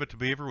episode of Leave It to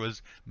Beaver?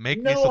 Was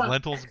make me some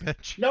lentils,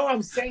 bitch? No,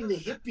 I'm saying the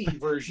hippie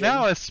version.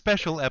 Now a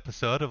special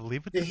episode of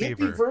Leave It to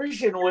Beaver. The hippie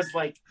version was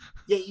like,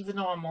 yeah, even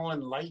though I'm all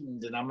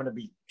enlightened and I'm going to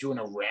be doing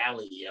a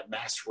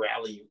mass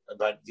rally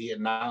about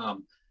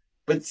Vietnam,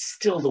 but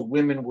still the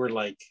women were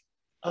like,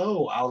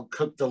 "Oh, I'll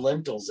cook the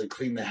lentils and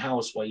clean the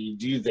house while you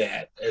do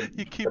that." And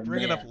you keep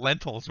bringing up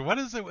lentils. What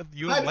is it with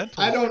you and lentils?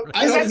 I don't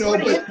know.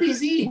 But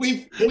hippies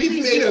eat.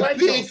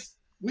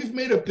 We've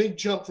made a big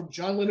jump from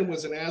John Lennon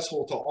was an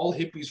asshole to all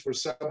hippies were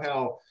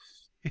somehow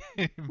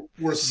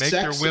were make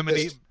their women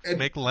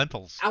make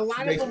lentils. A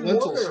lot of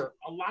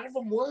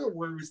them were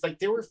where it was like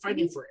they were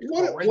fighting for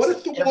what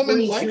if the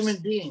woman likes human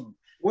being?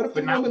 What if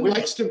the woman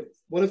likes to?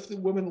 What if the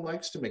woman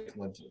likes to make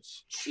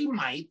lentils? She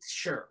might,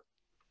 sure.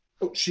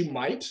 Oh, she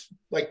might.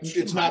 Like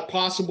it's not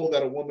possible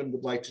that a woman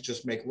would like to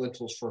just make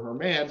lentils for her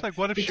man. It's like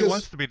what if she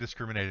wants to be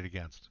discriminated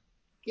against?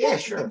 Yeah,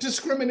 sure.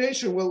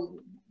 Discrimination. Well,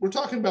 we're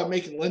talking about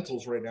making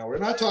lentils right now. We're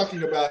not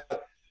talking about.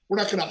 We're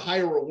not going to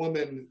hire a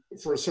woman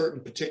for a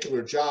certain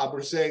particular job.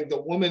 We're saying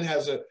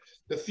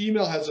the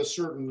female has a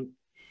certain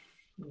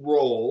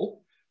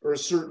role or a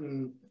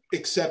certain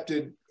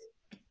accepted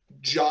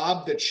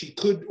job that she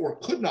could or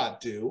could not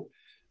do.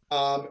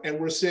 And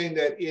we're saying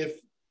that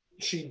if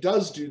she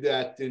does do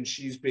that, then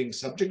she's being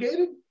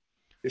subjugated.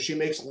 If she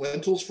makes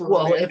lentils for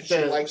her man,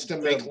 she likes to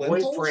make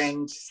lentils.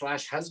 Boyfriend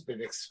 /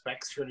 husband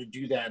expects her to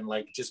do that and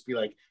like just be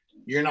like,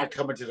 "You're not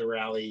coming to the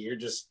rally. You're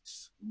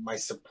just my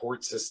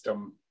support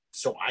system,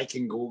 so I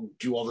can go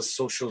do all the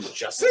social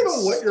justice." I don't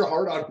know what your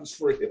heart on is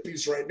for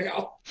hippies right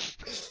now.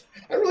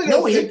 I really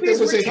don't think this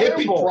was a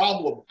hippie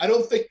problem. I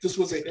don't think this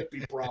was a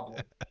hippie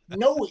problem.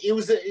 No,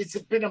 it's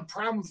been a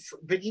problem.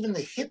 But even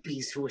the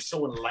hippies who are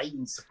so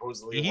enlightened,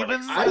 supposedly,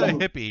 even the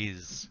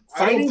hippies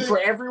fighting for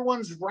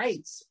everyone's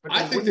rights. But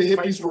I think the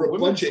hippies were a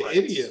bunch of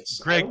idiots.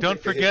 Greg, don't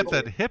forget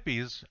that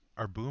hippies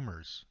are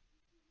boomers.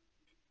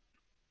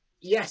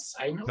 Yes,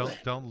 I know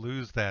that. Don't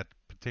lose that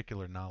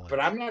particular knowledge. But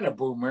I'm not a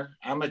boomer.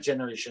 I'm a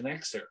Generation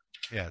Xer.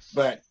 Yes.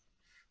 But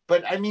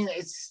I mean,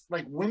 it's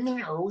like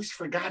women are always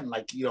forgotten.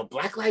 Like, you know,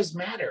 Black Lives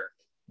Matter.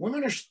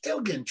 Women are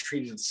still getting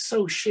treated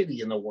so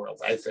shitty in the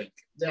world, I think.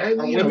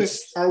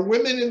 Are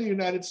women in the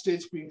United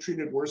States being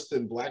treated worse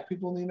than black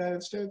people in the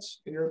United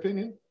States, in your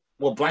opinion?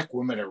 Well, black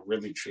women are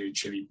really treated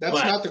shitty.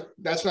 That's not the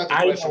question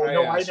I asked.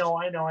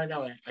 I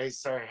know.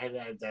 Sorry, I had to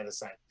add that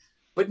aside.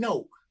 But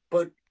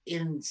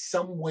in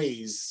some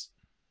ways,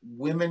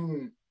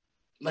 women,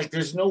 like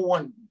there's no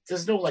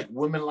like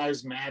Women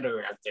Lives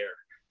Matter out there.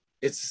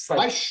 It's just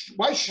like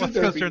why should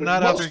there be? Because they're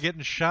not out there getting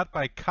shot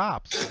by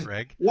cops,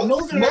 Greg. Well, no,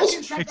 they're not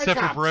getting shot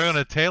except by for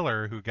Breonna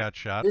Taylor, who got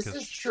shot. This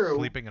is true.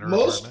 Sleeping in her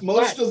most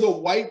of the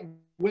white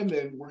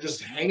women were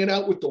just hanging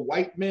out with the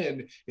white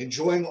men,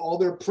 enjoying all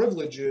their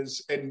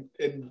privileges, and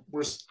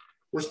we're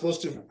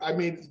supposed to. I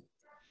mean,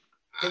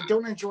 they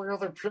don't enjoy all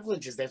their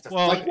privileges. They have to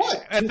like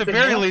what? At the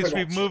very least,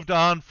 we've moved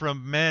on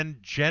from men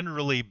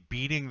generally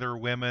beating their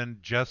women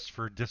just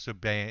for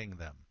disobeying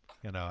them.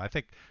 You know, I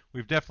think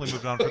we've definitely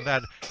moved on from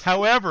that.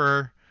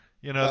 However,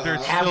 you know,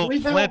 there's still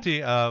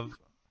plenty of.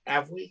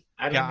 Have we?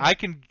 I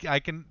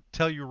can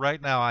tell you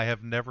right now, I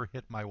have never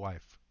hit my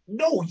wife.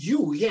 No,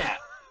 yeah.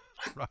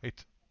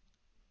 Right.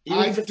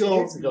 Even 50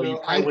 years ago, you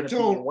probably wouldn't be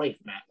your wife,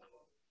 Matt.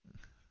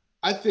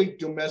 I think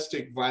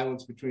domestic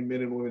violence between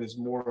men and women is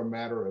more a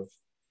matter of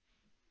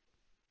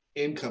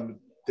income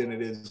than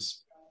it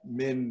is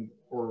men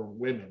or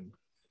women.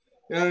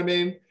 You know what I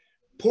mean?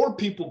 Poor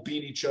people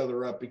beat each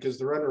other up because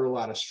they're under a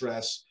lot of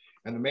stress,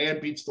 and the man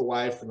beats the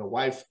wife and the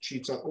wife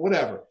cheats on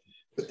whatever.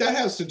 But that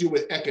has to do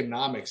with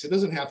economics. It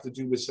doesn't have to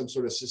do with some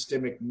sort of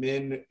systemic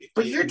men.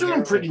 But you're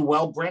doing pretty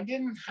well,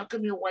 Brendan. How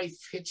come your wife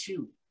hits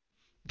you?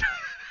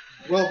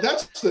 Well,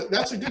 that's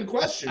a good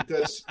question,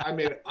 because I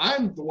mean,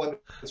 I'm the one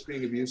that's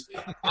being abused.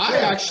 I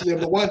actually am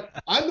the one.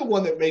 I'm the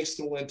one that makes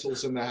the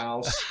lentils in the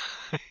house.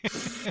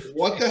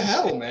 What the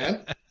hell,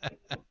 man?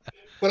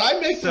 But I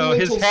make the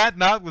lentils. So his hat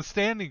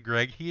notwithstanding,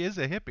 Greg, he is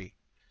a hippie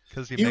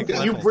because he makes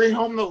lentils. You bring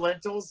home the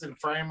lentils and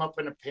fry them up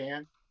in a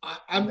pan.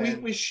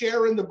 We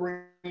share in the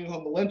bringing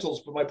home the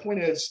lentils, but my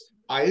point is,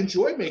 I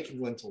enjoy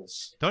making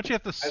lentils. Don't you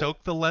have to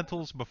soak the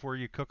lentils before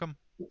you cook them?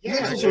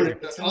 Yeah,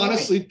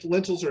 honestly,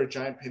 lentils are a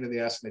giant pain in the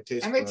ass, and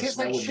they taste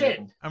like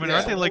shit. I mean,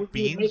 aren't they like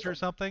beans or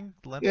something?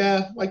 Lentils?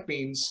 Yeah, like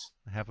beans.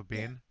 Have a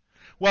bean.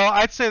 Well,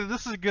 I'd say that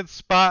this is a good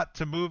spot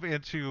to move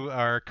into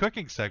our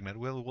cooking segment.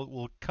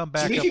 We'll come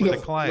back up with a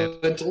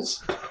client.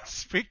 Lentils.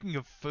 Speaking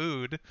of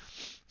food,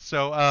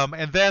 so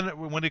and then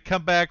when we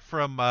come back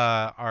from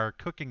our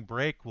cooking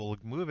break, we'll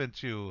move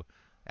into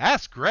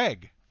Ask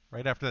Greg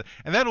right after that,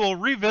 and then we'll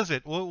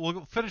revisit.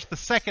 We'll finish the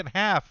second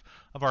half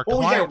of our.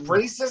 Oh yeah,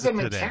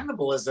 racism and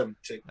cannibalism.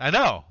 I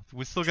know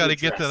we still got to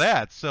get to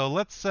that. So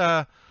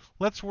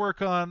let's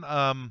work on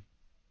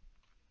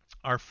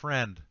our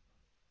friend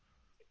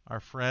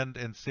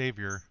and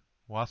savior,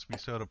 Waspy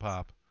Soda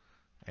Pop,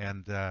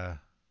 and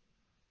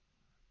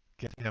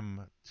get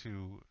him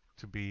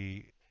to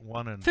be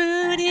one and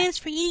food is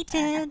for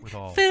eating.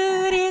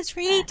 Food is for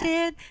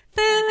eating.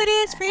 Food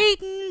is for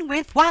eating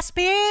with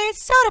Waspy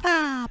Soda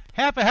Pop.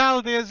 Happy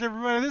holidays,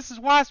 everybody. This is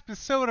Waspy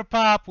Soda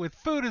Pop with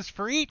Food is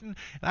for Eating,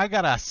 and I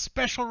got a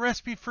special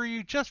recipe for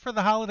you just for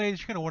the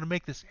holidays. You're going to want to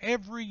make this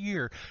every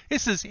year.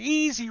 This is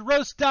easy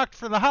roast duck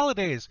for the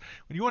holidays.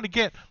 When you want to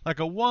get like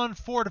a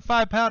 4 to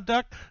 5 pound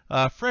duck,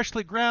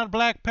 freshly ground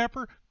black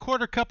pepper,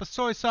 quarter cup of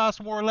soy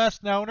sauce, more or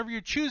less. Now, whenever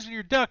you're choosing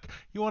your duck,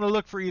 you want to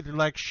look for either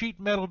like sheet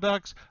metal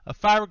ducks, a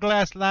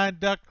fiberglass lined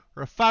duck,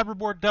 or a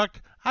fiberboard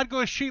duck. I'd go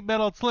with sheet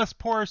metal. It's less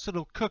porous.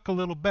 It'll cook a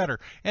little better.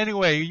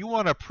 Anyway, you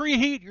want to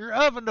preheat your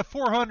oven to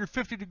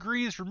 450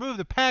 degrees. Remove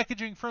the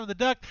packaging from the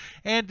duck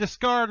and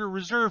discard or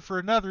reserve for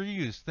another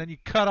use. Then you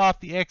cut off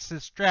the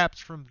excess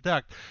straps from the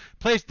duck.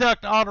 Place duck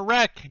on a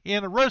rack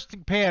in a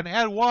roasting pan.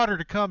 Add water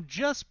to come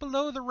just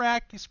below the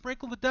rack. You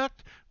sprinkle the duck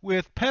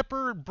with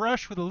pepper and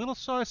brush with a little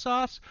soy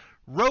sauce.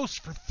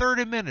 Roast for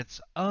 30 minutes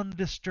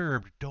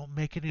undisturbed. Don't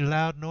make any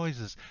loud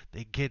noises.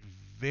 They get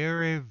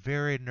very,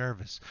 very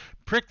nervous.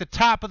 Prick the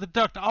top of the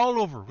duck all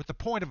over with the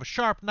point of a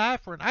sharp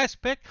knife or an ice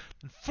pick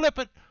and flip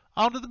it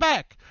onto the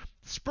back.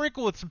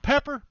 Sprinkle with some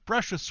pepper,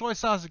 brush with soy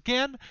sauce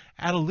again,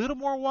 add a little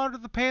more water to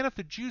the pan if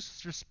the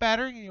juices are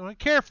spattering. You want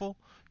to be careful.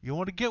 You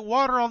want to get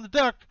water on the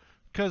duck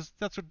because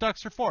that's what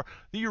ducks are for.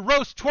 Then you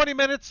roast 20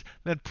 minutes,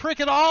 then prick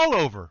it all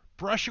over.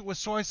 Brush it with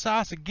soy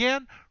sauce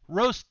again.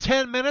 Roast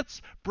 10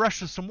 minutes,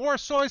 brush with some more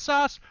soy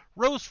sauce,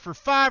 roast for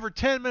 5 or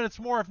 10 minutes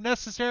more if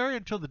necessary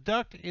until the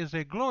duck is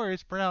a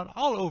glorious brown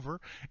all over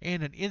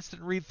and an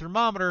instant read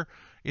thermometer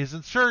is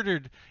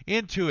inserted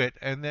into it,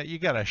 and that you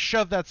got to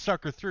shove that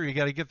sucker through. You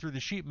got to get through the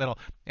sheet metal,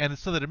 and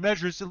so that it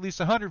measures at least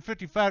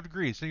 155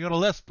 degrees. So you got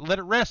to let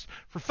it rest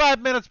for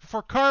 5 minutes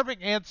before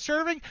carving and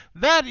serving.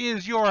 That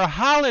is your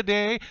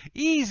holiday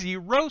easy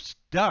roast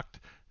duck.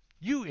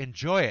 You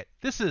enjoy it.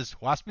 This is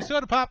Waspy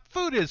Soda Pop.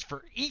 Food is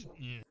for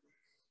eating.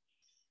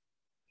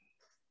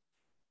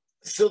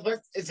 So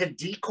it's a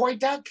decoy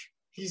duck?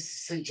 He's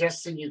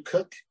suggesting you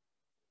cook?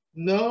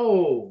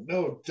 No,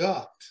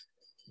 duct.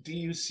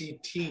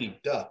 D-U-C-T,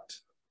 duct.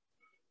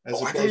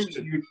 As opposed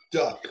to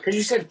duck. Because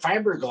you said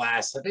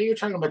fiberglass. I think you're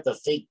talking about the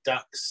fake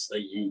ducks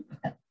that you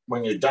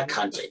when you're duck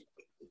hunting.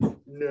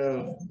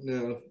 No.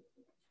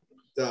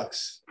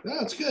 Ducks. No,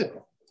 it's good.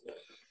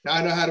 Now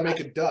I know how to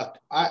make a duck.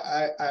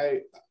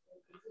 I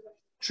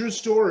true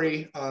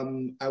story.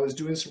 I was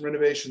doing some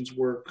renovations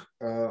work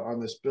on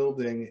this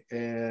building,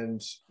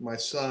 and my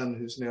son,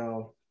 who's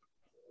now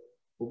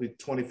will be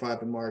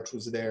 25 in March,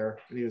 was there,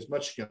 and he was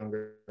much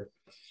younger.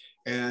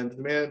 And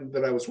the man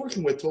that I was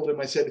working with told him,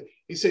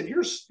 he said,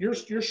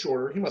 you're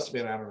shorter. He must have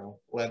been, I don't know,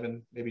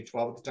 11, maybe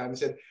 12 at the time. He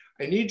said,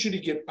 I need you to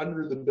get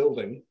under the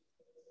building,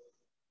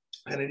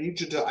 and I need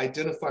you to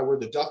identify where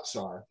the ducks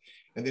are,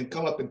 and then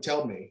come up and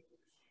tell me.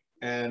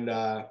 And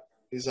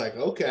He's like,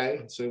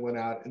 okay. So he went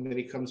out, and then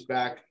he comes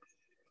back,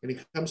 and he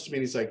comes to me,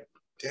 and he's like,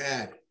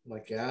 Dad. I'm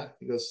like, yeah.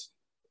 He goes,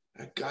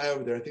 that guy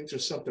over there, I think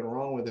there's something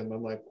wrong with him.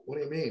 I'm like, what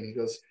do you mean? He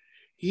goes,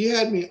 he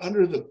had me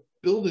under the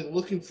building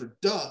looking for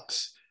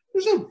ducks.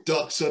 There's no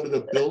ducks under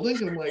the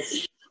building. I'm like,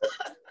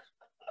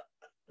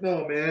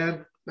 no,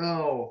 man,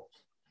 no.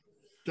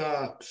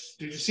 Ducks.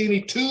 Did you see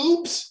any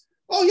tubes?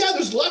 Oh, yeah,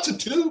 there's lots of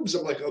tubes.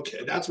 I'm like,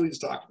 okay, that's what he's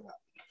talking about.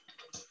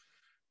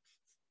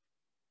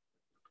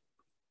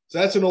 So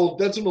that's an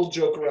old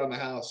joke around the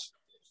house.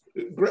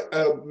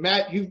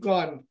 Matt, you've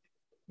gone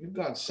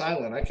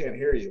silent. I can't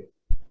hear you.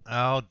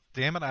 Oh,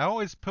 damn it. I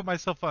always put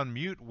myself on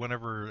mute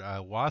whenever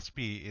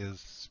Waspy is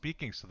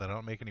speaking so that I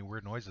don't make any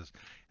weird noises.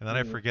 And then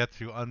I forget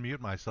to unmute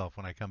myself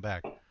when I come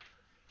back.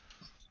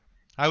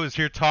 I was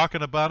here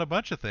talking about a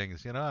bunch of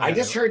things, you know. I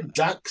just heard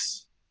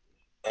ducks.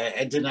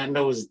 I did not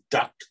know it was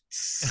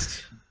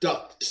ducts.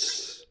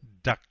 Ducts.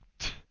 Duct.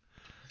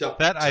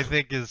 That I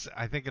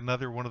think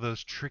another one of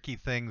those tricky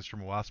things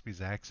from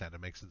Waspy's accent. It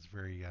makes it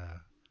very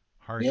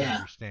hard to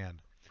understand.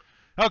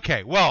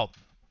 Okay, well,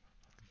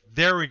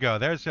 there we go.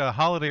 There's a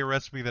holiday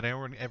recipe that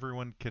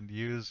everyone can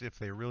use if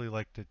they really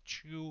like to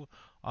chew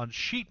on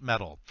sheet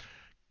metal.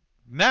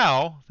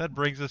 Now, that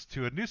brings us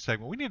to a new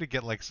segment. We need to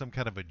get like some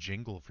kind of a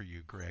jingle for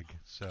you, Greg.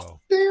 So,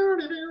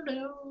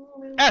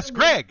 ask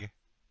Greg.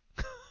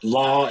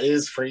 Law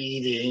is for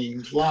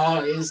eating.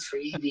 Law is for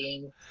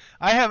eating.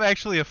 I have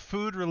actually a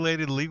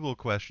food-related legal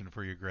question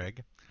for you,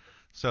 Greg.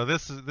 So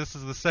this is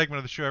the segment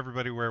of the show,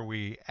 everybody, where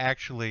we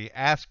actually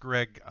ask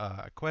Greg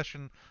a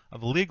question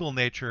of a legal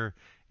nature,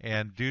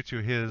 and due to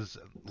his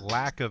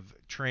lack of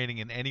training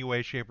in any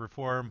way, shape, or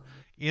form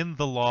in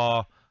the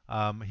law,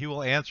 he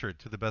will answer it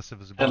to the best of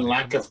his ability. And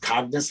lack of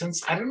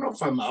cognizance? I don't know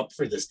if I'm up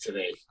for this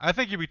today. I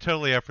think you'd be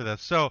totally up for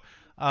this. So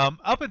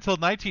up until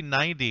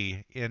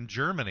 1990 in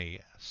Germany,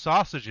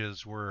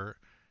 sausages were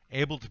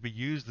able to be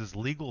used as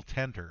legal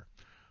tender.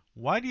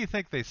 Why do you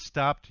think they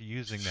stopped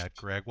using that,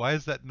 Greg? Why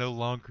is that no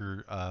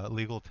longer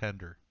legal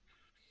tender?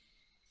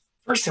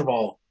 First of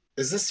all,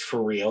 is this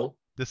for real?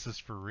 This is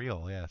for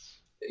real, yes.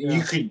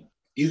 You could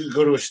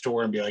go to a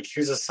store and be like,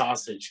 here's a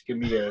sausage, give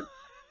me a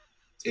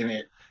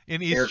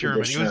in East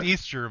Germany. It was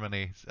East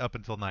Germany up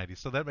until 90,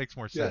 so that makes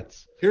more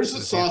sense. Here's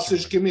a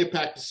sausage, give me a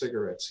pack of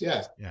cigarettes.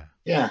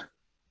 Yeah.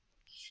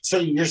 So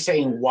you're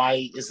saying,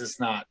 why is this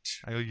not?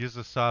 I will use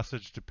a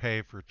sausage to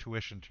pay for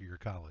tuition to your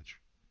college.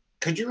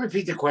 Could you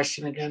repeat the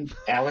question again,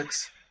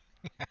 Alex?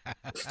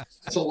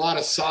 That's a lot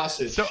of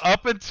sausage. So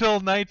up until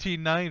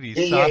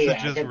 1990,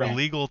 sausages were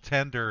legal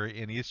tender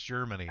in East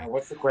Germany.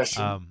 What's the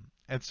question?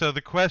 And so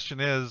the question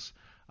is,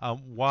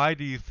 why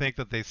do you think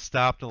that they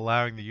stopped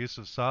allowing the use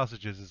of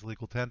sausages as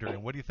legal tender?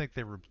 And what do you think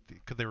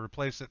could they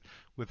replace it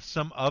with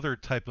some other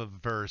type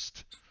of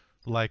wurst,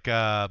 like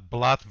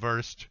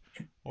Bratwurst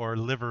or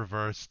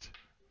liverwurst?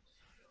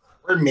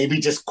 Or maybe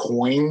just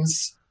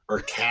coins or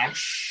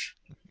cash,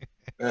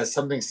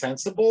 something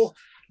sensible.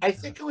 I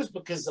think it was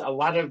because a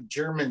lot of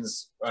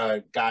Germans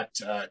got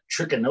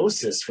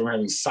trichinosis from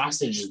having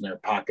sausages in their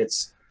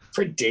pockets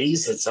for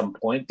days at some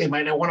point. They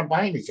might not want to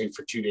buy anything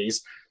for 2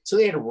 days. So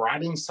they had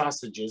rotting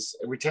sausages.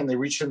 Every time they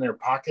reached in their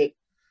pocket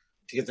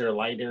to get their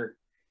lighter,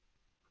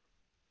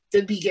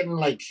 they'd be getting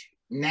like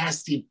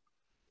nasty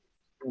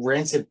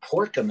rancid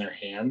pork on their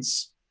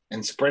hands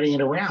and spreading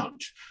it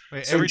around.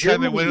 Wait, so every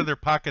time they went in their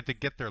pocket to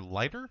get their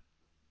lighter?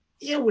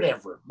 Yeah,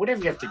 whatever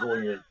you have to go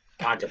in your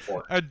pocket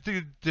for.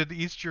 Did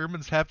East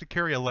Germans have to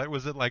carry a lighter?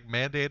 Was it like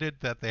mandated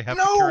that they have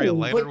to carry a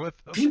lighter with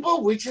them?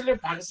 People reach in their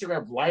pockets to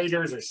grab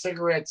lighters or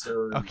cigarettes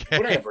or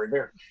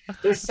whatever.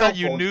 They're cell phones.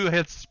 You knew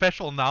had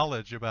special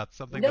knowledge about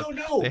something.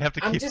 They have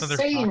to keep in their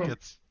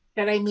pockets.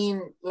 And I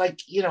mean, like,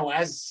 you know,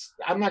 as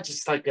I'm not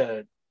just like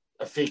a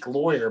fake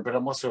lawyer, but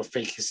I'm also a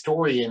fake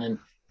historian. And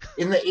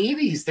in the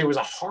 80s, there was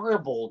a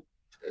horrible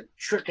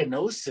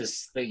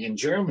trichinosis thing in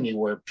Germany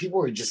where people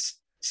were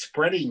just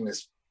spreading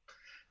this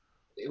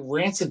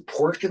rancid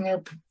pork in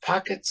their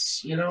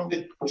pockets, you know.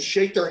 They'd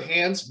shake their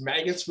hands,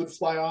 maggots would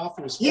fly off.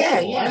 It was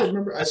horrible. I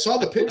remember. I saw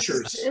the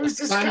pictures. It was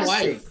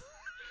disgusting.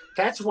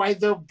 That's why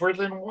the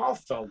Berlin Wall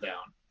fell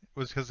down. It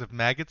was because of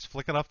maggots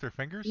flicking off their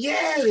fingers?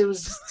 Yeah, it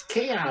was just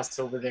chaos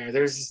over there.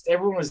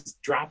 Everyone was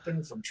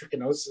dropping from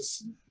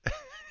trichinosis.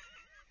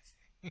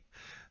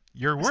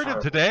 Your word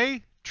of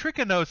today,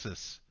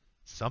 trichinosis.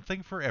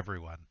 Something for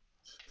everyone.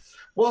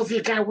 Well, if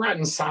you got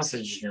rotten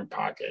sausage in your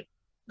pocket,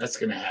 that's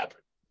going to happen.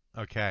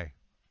 Okay.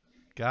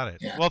 Got it.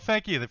 Yeah. Well,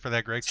 thank you for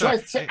that, Greg. So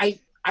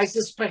I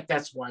suspect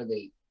that's why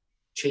they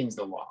changed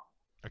the law.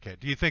 Okay.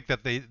 Do you think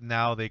that they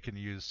can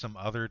use some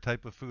other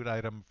type of food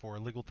item for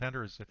legal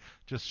tender? Or is it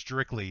just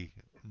strictly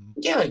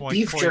like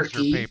beef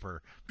jerky?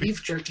 Paper?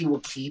 Beef jerky will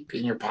keep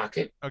in your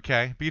pocket.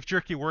 Okay. Beef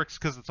jerky works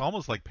because it's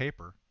almost like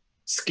paper.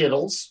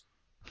 Skittles.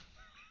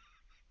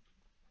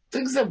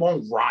 Things that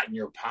won't rot in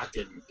your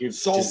pocket and give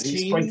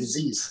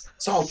disease.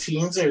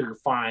 Saltines are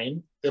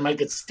fine. They might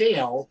get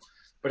stale,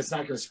 but it's not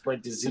going to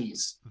spread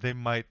disease. They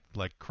might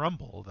like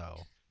crumble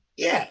though.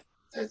 Yeah,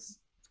 that's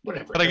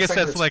whatever. But I guess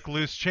that's like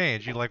loose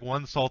change. You like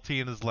one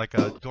saltine is like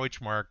a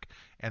Deutschmark,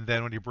 and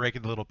then when you break it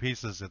into little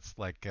pieces, it's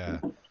like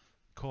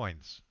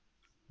coins,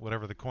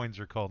 whatever the coins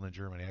are called in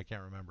Germany. I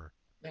can't remember.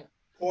 Yeah.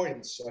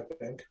 Coins, I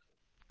think.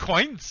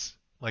 Coins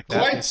like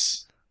that.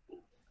 Coins.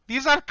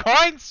 These are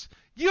coins.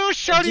 You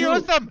should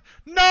use them.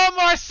 No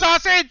more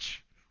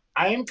sausage.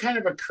 I am kind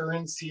of a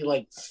currency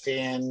like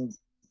fan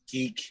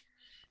geek,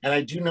 and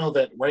I do know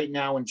that right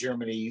now in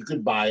Germany you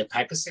could buy a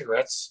pack of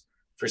cigarettes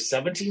for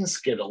 17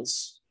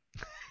 Skittles,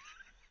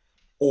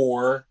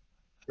 or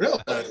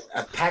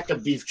a pack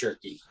of beef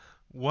jerky.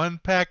 One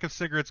pack of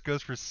cigarettes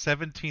goes for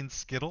 17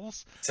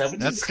 Skittles. 17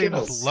 that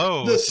Skittles. Seems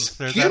low. The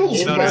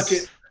Skittles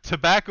market.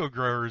 Tobacco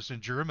growers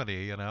in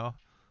Germany, you know.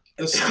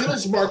 The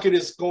Skittles market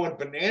is going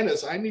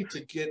bananas. I need to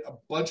get a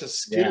bunch of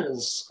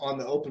Skittles on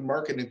the open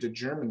market into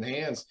German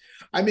hands.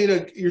 I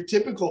mean, your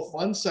typical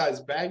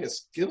fun-sized bag of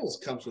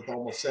Skittles comes with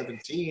almost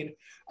 17.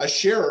 A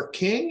Share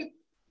King,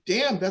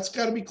 damn, that's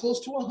got to be close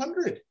to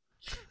 100.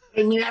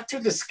 I mean, after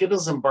the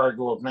Skittles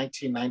embargo of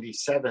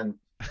 1997,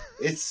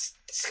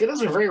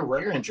 Skittles are very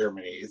rare in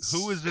Germany.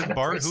 Who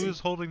is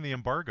holding the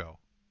embargo?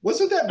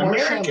 Wasn't that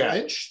Marshawn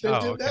Lynch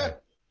that did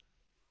that?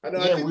 I know.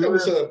 I think that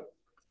was a.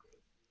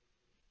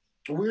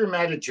 We were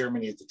mad at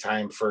Germany at the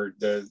time for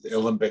the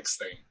Olympics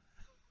thing,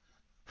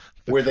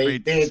 where they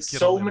had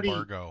so many,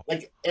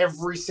 like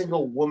every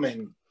single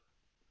woman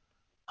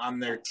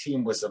on their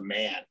team was a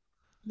man,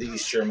 the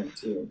East German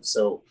team.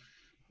 So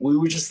we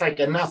were just like,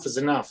 enough is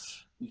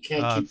enough. You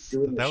can't keep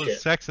doing this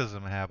shit. That was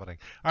sexism happening.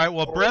 All right,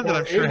 well, Brendan,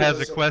 I'm sure, has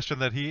a question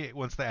that he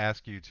wants to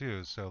ask you,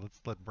 too. So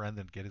let's let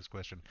Brendan get his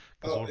question,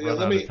 because we'll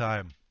run out of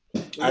time.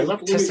 I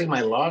love testing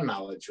my law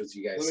knowledge with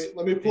you guys.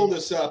 Let me pull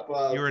this up.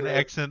 You're an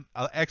excellent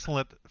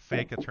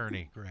fake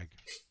attorney, Greg.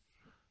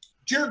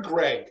 Dear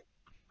Greg,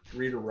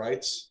 reader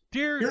writes.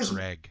 Dear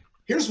Greg.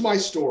 Here's my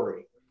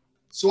story.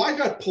 So I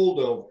got pulled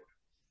over.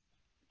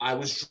 I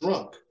was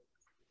drunk,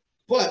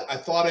 but I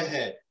thought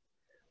ahead.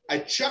 I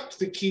chucked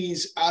the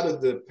keys out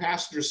of the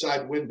passenger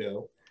side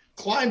window,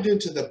 climbed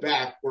into the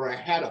back where I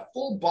had a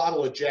full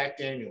bottle of Jack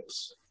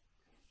Daniels.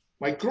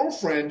 My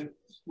girlfriend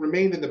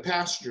remained in the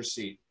passenger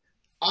seat.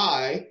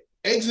 I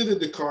exited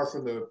the car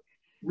from the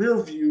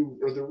rear view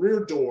or the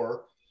rear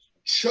door,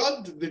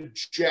 chugged the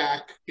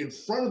Jack in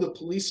front of the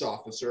police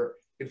officer.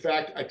 In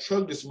fact, I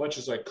chugged as much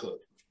as I could.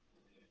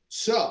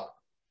 So,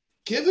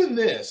 given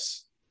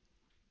this,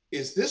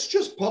 is this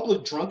just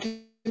public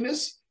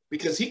drunkenness?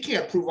 Because he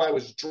can't prove I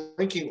was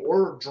drinking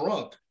or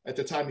drunk at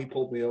the time he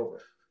pulled me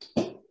over.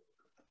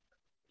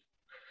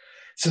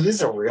 So this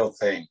is a real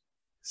thing.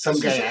 Some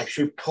guy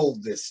actually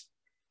pulled this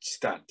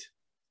stunt.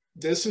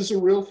 This is a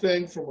real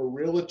thing from a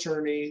real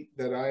attorney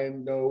that I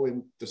know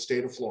in the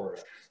state of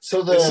Florida.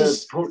 So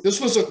this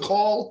was a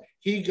call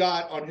he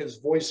got on his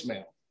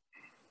voicemail.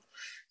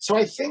 So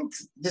I think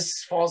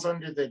this falls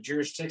under the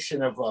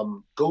jurisdiction of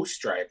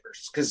ghost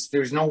drivers, because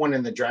there's no one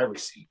in the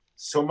driver's seat.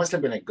 So it must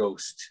have been a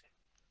ghost.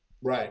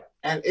 Right.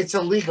 And it's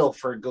illegal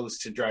for a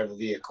ghost to drive a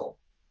vehicle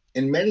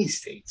in many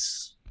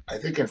states. I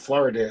think in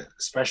Florida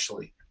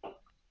especially.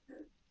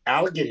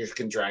 Alligators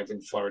can drive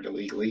in Florida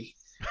legally.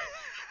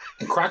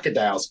 And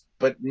crocodiles,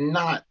 but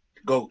not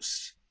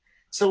ghosts.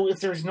 So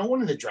if there's no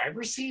one in the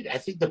driver's seat, I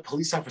think the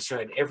police officer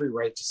had every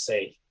right to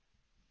say,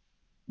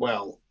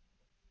 well,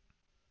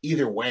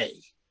 either way,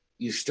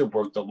 you still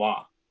broke the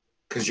law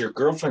because your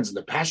girlfriend's in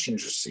the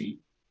passenger seat.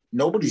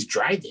 Nobody's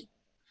driving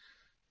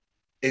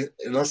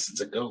unless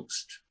it's a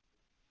ghost.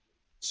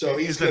 So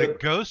is it a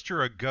ghost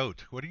or a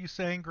goat? What are you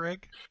saying,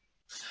 Greg?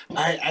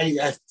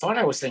 I thought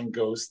I was saying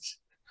ghost,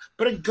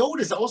 but a goat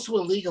is also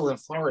illegal in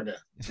Florida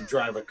to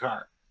drive a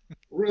car.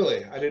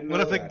 Really? I didn't know.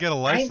 What if they can get a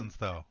license,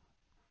 though?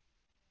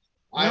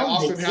 I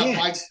often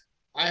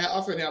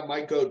have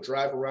my goat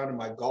drive around in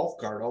my golf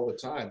cart all the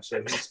time,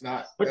 so he's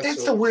not. But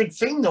that's the weird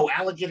thing, though.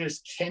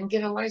 Alligators can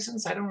get a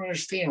license. I don't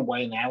understand why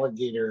an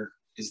alligator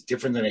is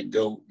different than a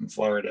goat in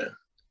Florida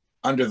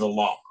under the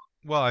law.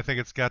 Well, I think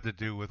it's got to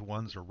do with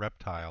one's a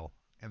reptile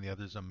and the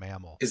other's a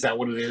mammal. Is that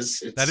what it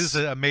is? That is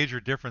a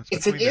major difference.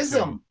 It's an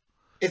ism.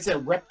 It's a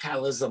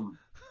reptilism.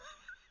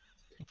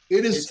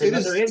 It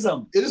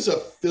is a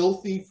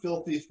filthy,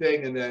 filthy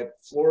thing in that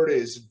Florida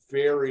is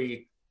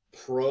very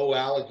pro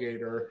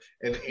alligator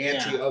and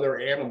anti other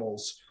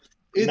animals.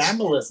 It's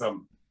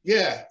mammalism.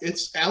 Yeah,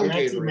 it's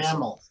alligator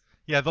mammal.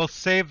 Yeah, they'll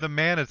save the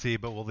manatee,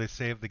 but will they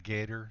save the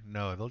gator?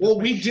 No. Well,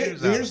 we did.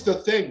 Here's the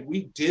thing: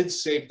 we did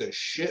save the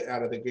shit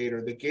out of the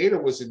gator. The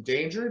gator was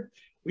endangered.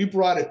 We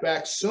brought it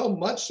back so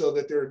much so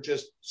that they're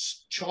just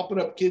chopping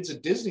up kids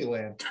at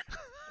Disneyland.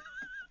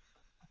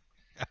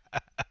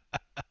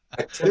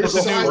 There's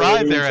a new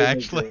ride there,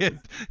 actually.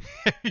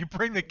 You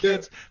bring the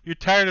kids, you're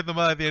tired of them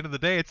at the end of the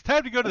day. It's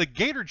time to go to the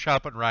gator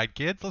chopping ride,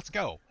 kids. Let's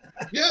go.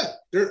 Yeah,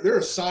 there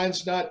are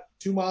signs not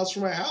 2 miles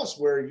from my house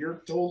where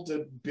you're told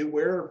to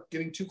beware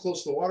getting too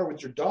close to the water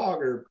with your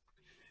dog or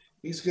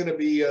he's going to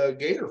be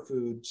gator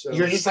food. So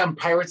you're just on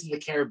Pirates of the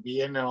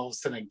Caribbean and all of a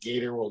sudden a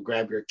gator will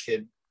grab your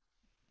kid.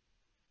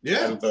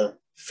 Yeah. Out of the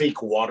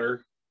fake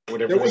water,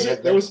 whatever.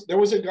 There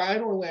was a guy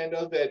in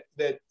Orlando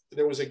that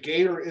there was a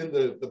gator in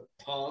the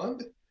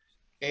pond.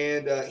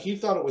 and he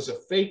thought it was a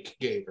fake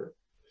gator.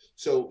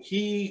 So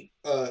he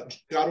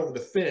got over the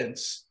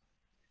fence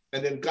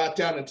and then got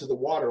down into the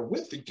water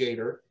with the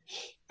gator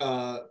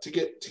to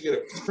get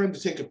a friend to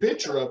take a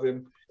picture of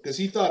him because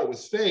he thought it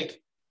was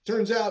fake.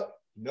 Turns out,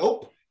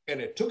 nope, and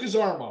it took his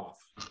arm off.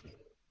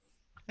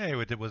 Hey,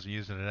 it wasn't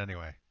using it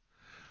anyway.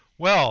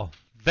 Well,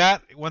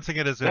 that once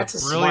again is a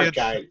brilliant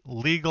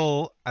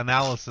legal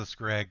analysis,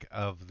 Greg,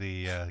 of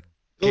the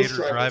gator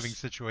driving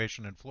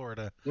situation in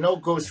Florida. No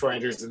Ghost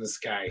Riders in the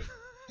sky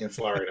in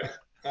Florida.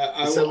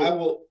 I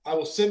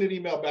will send an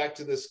email back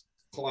to this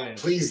client.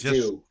 Please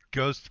do.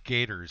 Ghost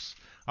gators.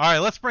 All right,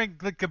 let's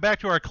get back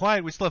to our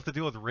client. We still have to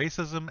deal with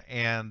racism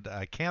and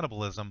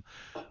cannibalism.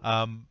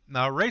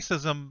 Now,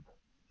 racism,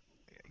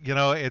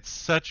 it's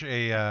such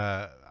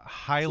a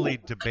highly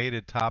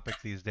debated topic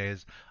these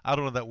days. I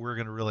don't know that we're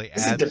going to really add.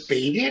 Is it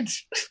debated,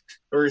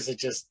 or is it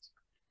just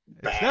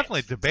bad? It's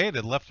definitely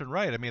debated left and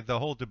right. I mean, the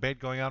whole debate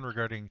going on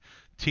regarding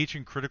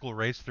teaching critical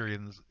race theory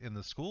in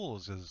the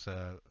schools is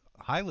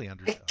highly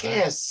under. I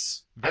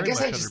guess I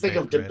just think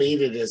of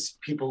debated as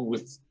people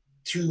with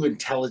two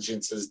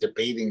intelligences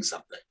debating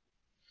something.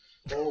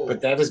 Oh,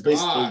 but that is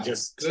basically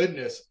just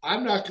goodness.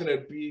 I'm not going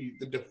to be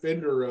the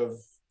defender of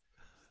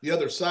the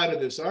other side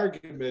of this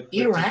argument.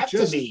 You don't have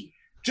to be.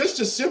 Just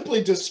to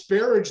simply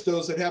disparage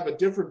those that have a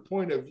different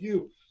point of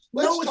view.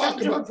 It's not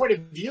a different point of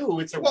view.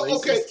 It's a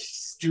racist,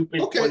 stupid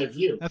point of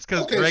view. That's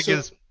because Greg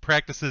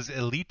practices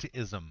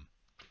elitism.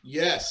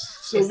 Yes.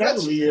 So it's not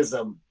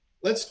elitism.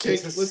 Let's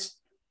take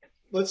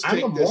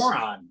I'm a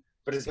moron,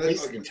 but it's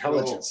basic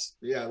intelligence.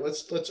 Yeah.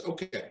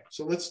 Okay.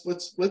 So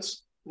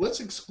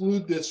let's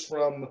exclude this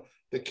from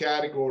the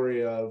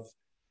category of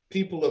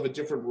people of a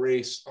different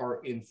race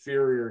are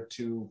inferior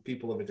to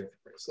people of a different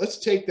race. Let's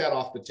take that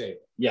off the table.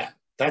 Yeah.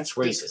 That's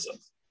racism.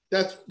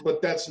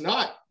 But that's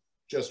not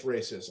just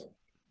racism.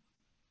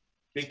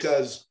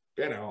 Because,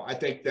 I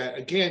think that,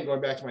 again, going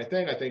back to my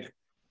thing, I think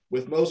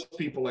with most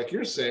people, like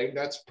you're saying,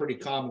 that's pretty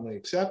commonly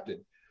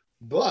accepted.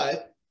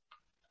 But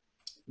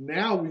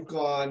now we've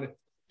gone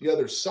the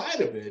other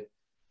side of it,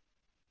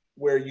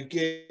 where you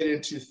get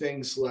into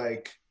things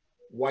like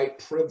white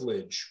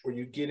privilege, or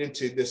you get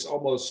into this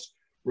almost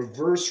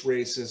reverse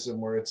racism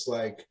where it's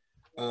like,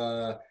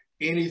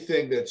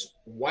 anything that's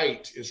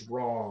white is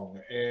wrong.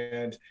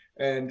 And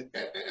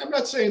I'm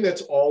not saying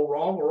that's all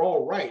wrong or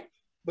all right,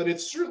 but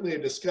it's certainly a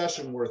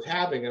discussion worth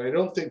having. And I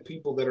don't think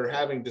people that are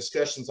having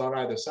discussions on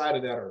either side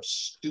of that are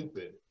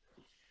stupid.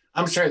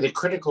 I'm sorry, the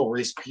critical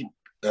race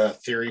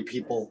theory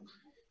people,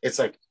 it's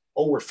like,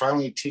 oh, we're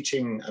finally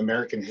teaching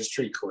American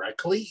history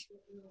correctly?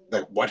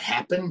 Like what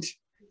happened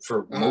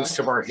for most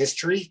of our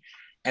history?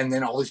 And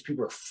then all these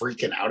people are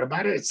freaking out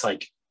about it. It's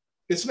like,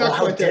 it's not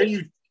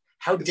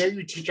how dare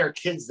you teach our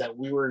kids that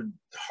we were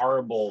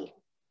horrible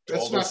to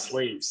all those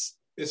slaves?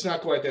 It's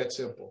not quite that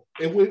simple.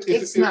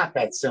 It's not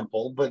that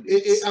simple, but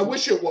I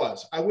wish it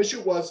was. I wish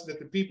it was that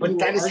the people. But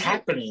that is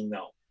happening,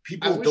 though.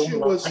 People don't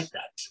like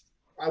that.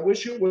 I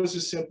wish it was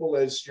as simple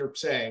as you're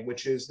saying,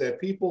 which is that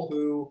people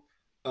who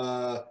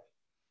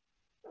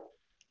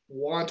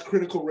want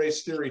critical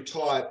race theory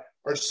taught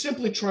are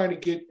simply trying to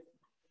get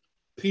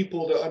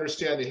people to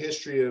understand the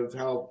history of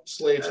how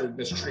slaves were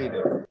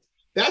mistreated.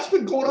 That's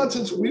been going on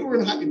since we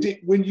were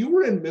when you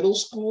were in middle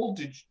school.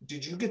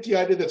 Did you get the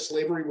idea that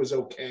slavery was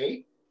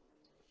okay?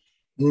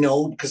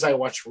 No, because I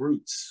watched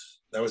Roots.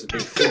 That was a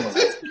big thing when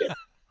I was a kid.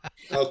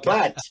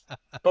 Okay.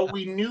 But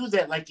we knew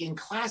that, like in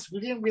class,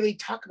 we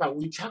talked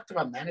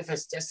about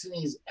Manifest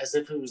Destinies as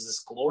if it was this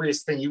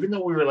glorious thing, even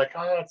though we were like,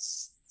 oh,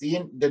 it's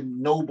the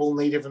noble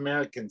Native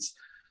Americans.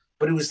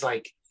 But it was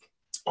like,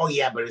 oh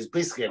yeah, but it was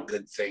basically a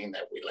good thing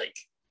that we like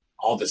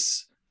all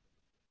this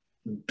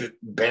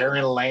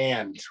barren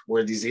land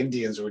where these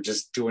Indians were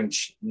just doing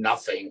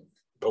nothing,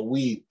 but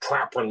we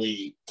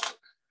properly,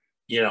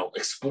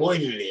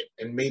 exploited it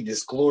and made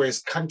this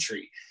glorious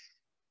country.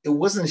 It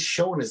wasn't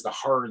shown as the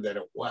horror that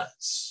it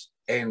was.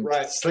 And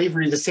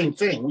slavery, the same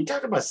thing. We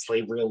talked about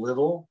slavery a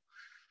little,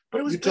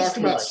 but it was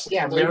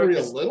slavery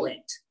a little.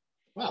 Great.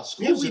 Wow,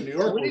 schools in New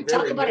York. We didn't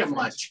talk about it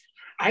much.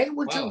 I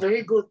went to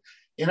very good.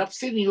 In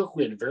upstate New York,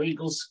 we had very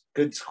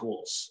good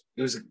schools.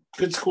 It was a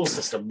good school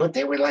system, but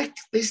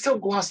they still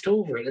glossed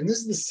over it. And this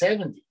is the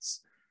 70s.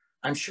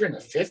 I'm sure in the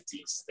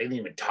 50s, they didn't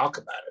even talk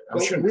about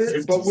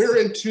it. But we're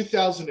in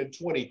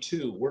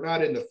 2022. We're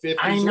not in the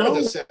 50s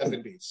or the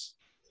 70s.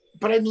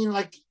 But I mean,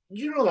 like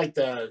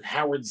the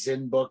Howard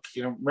Zinn book,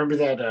 remember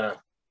that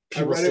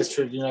People's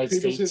History of the United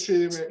States? People's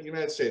History of the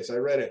United States. I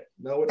read it.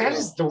 That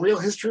is the real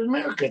history of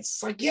America.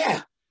 It's like,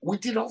 yeah. We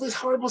did all this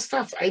horrible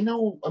stuff. I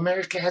know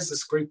America has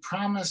this great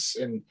promise,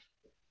 and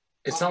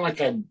it's not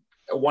like I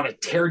want to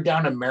tear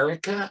down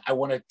America. I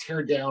want to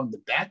tear down the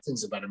bad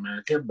things about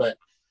America, but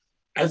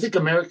I think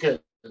America,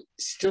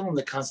 still in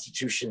the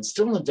Constitution,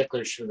 still in the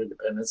Declaration of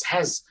Independence,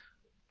 has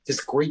this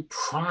great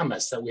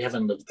promise that we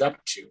haven't lived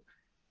up to.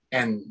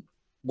 And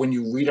when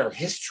you read our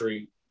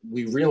history,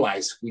 we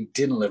realize we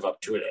didn't live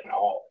up to it at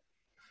all.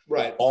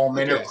 Right. All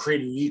men are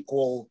created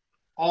equal.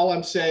 All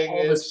I'm saying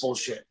is this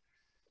bullshit.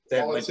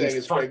 All I'm saying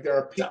is, Greg,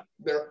 there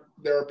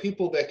there are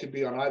people that could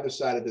be on either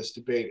side of this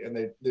debate,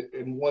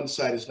 and one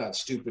side is not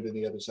stupid and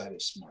the other side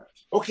is smart.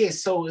 Okay,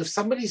 so if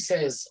somebody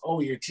says,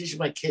 "Oh, you're teaching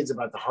my kids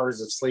about the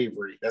horrors of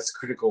slavery," that's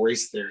critical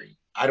race theory.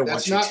 I don't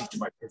want you teaching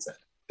my kids that.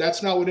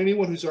 That's not what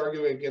anyone who's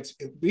arguing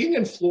against being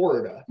in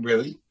Florida.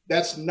 Really?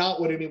 That's not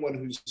what anyone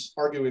who's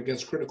arguing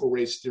against critical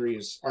race theory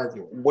is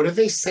arguing. What are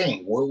they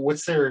saying?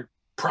 What's their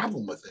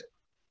problem with it?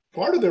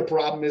 Part of their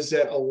problem is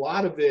that a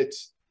lot of it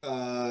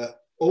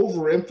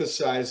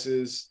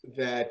overemphasizes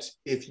that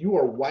if you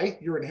are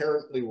white, you're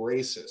inherently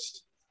racist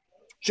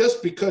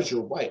just because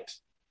you're white.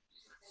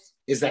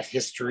 Is that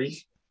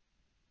history?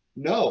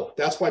 No,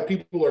 that's why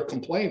people are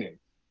complaining.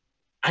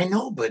 I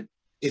know, but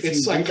if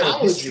it's you read our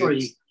psychology.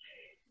 history,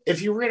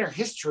 if you read our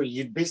history,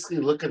 you'd basically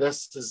look at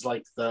us as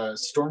like the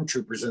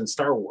stormtroopers in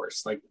Star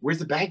Wars. Like, we're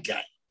the bad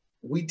guy.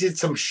 We did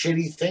some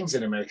shitty things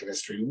in American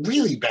history,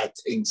 really bad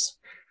things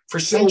for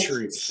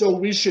centuries. So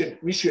we should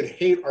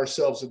hate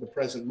ourselves in the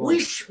present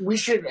moment. We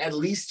should at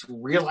least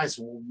realize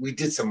we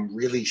did some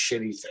really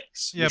shitty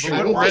things. Yeah,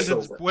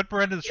 but what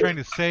Brendan's trying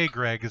to say,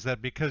 Greg, is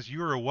that because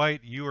you are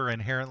white, you are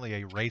inherently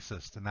a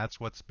racist, and that's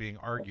what's being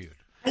argued.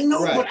 I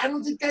know, right. But I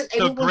don't think that.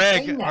 So,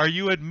 Greg, are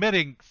you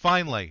admitting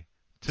finally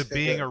to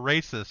being a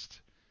racist?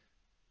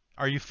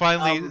 Are you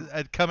finally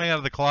coming out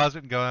of the closet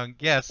and going,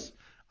 "Yes,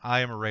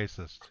 I am a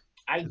racist"?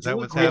 I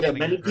do agree that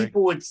many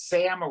people would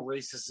say I'm a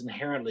racist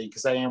inherently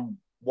because I am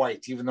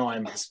white, even though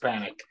I'm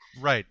Hispanic.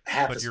 Right,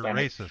 but Hispanic.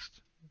 You're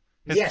racist.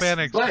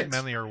 Hispanics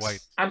mainly are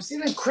white. I'm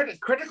saying that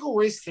critical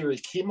race theory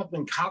came up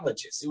in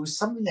colleges. It was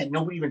something that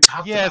nobody even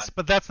talked about. Yes,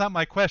 but that's not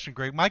my question,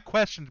 Greg. My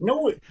question,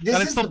 that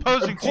I'm still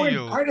posing to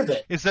you, part of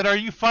it. is that are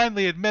you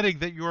finally admitting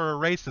that you're a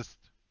racist?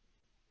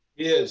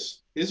 Is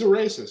a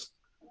racist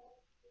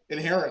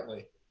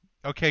inherently.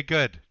 Okay,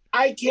 good.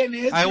 I can't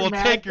answer. I will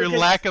take your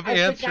lack of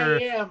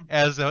answer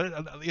as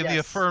the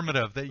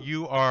affirmative that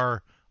you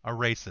are a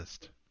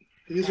racist.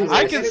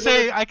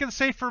 I can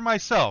say for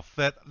myself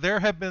that there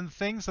have been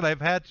things that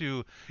I've had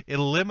to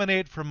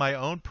eliminate from my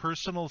own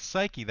personal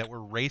psyche that were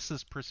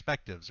racist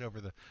perspectives over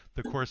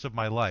the course of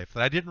my life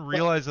that I didn't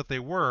realize that they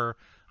were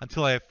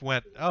until I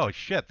went, oh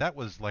shit, that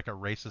was like a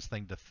racist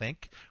thing to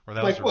think, or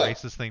that was a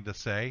racist thing to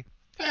say.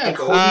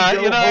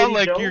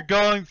 You're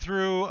going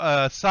through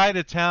a side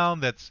of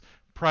town that's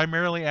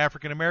primarily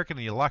African American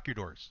and you lock your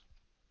doors.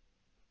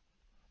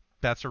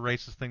 That's a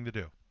racist thing to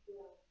do.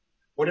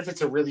 What if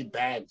it's a really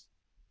bad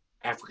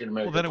African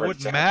American? Well, then it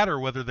wouldn't matter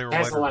whether they were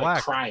white or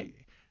black. It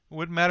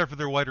wouldn't matter if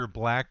they're white or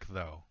black,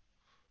 though.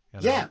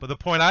 Yeah. But the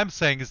point I'm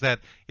saying is that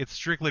it's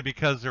strictly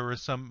because there were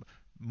some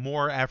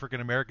more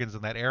African Americans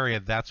in that area.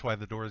 That's why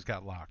the doors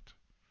got locked.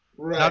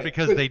 Right. Not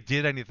because they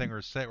did anything or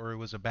it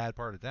was a bad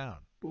part of town.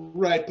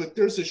 Right, but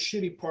there's a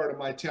shitty part of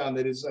my town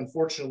that is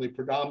unfortunately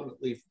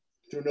predominantly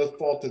through no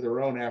fault of their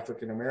own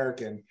African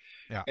American.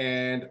 Yeah.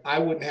 And I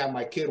wouldn't have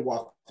my kid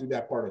walk through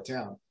that part of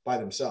town by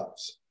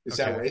themselves. Is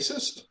that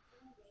racist?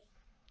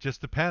 Just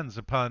depends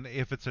upon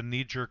if it's a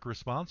knee-jerk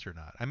response or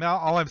not. I mean,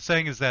 all I'm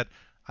saying is that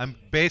I'm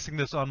basing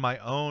this on my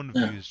own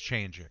views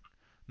changing,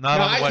 not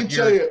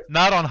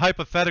on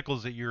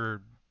hypotheticals that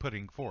you're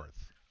putting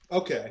forth.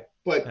 Okay,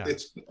 but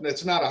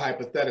it's not a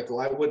hypothetical.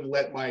 I wouldn't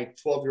let my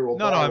 12-year-old.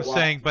 No, I'm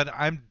saying, but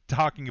I'm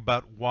talking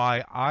about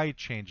why I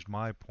changed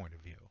my point of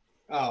view.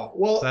 Oh,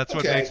 well, that's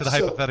what makes it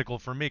hypothetical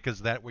for me,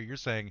 because that what you're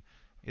saying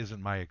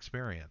isn't my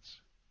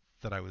experience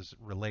that I was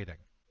relating.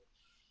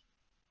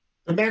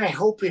 But man, I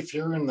hope if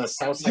you're in the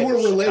south side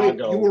of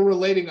Chicago, you were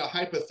relating a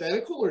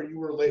hypothetical, or you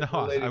were relating?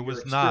 No, I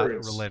was not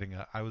relating.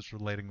 I was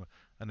relating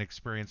an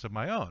experience of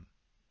my own.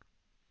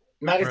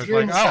 Matt, if you're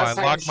in the south side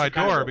I locked my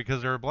door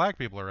because there were black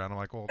people around. I'm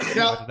like, well,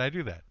 why did I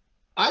do that?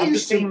 I'm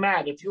just saying,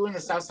 Matt, if you're in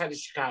the south side of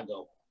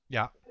Chicago,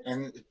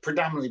 and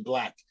predominantly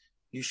black,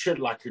 you should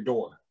lock your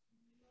door.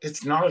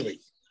 It's gnarly.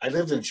 I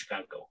lived in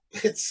Chicago.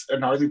 It's a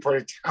gnarly part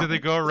of town. Do they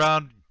go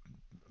around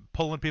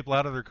pulling people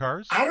out of their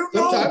cars? I don't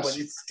know, but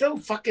it's still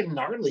fucking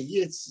gnarly.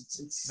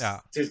 It's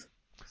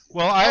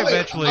well, I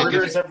eventually I'll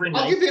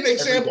give you an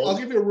example. I'll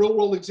give you a real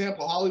world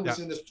example. Holly was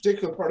in this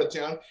particular part of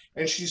town,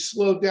 and she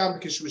slowed down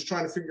because she was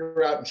trying to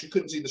figure out, and she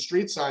couldn't see the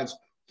street signs.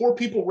 4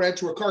 people ran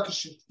to her car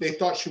because they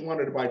thought she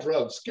wanted to buy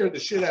drugs. Scared the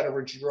shit out of her,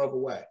 and she drove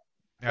away.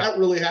 That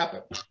really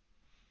happened.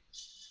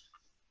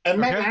 And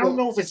man, I don't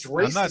know if it's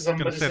racism,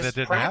 but it's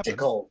just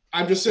practical.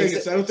 I'm just saying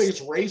I don't think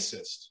it's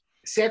racist.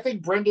 See, I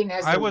think Brendan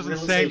has I wasn't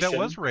saying that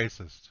was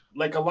racist.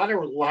 Like a lot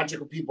of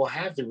logical people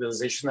have the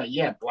realization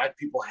that, black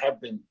people have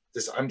been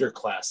this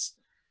underclass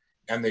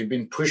and they've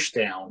been pushed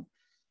down.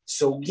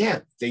 So,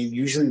 they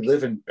usually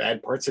live in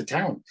bad parts of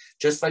town.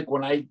 Just like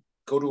when I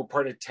go to a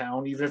part of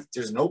town, even if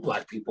there's no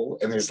black people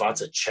and there's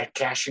lots of check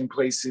cashing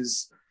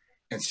places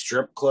and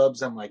strip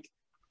clubs, I'm like,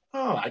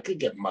 oh, I could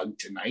get mugged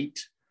tonight.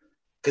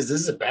 Because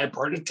this is a bad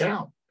part of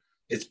town.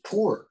 It's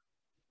poor.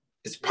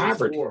 It's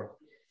poverty.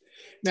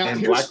 Now,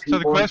 so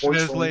the question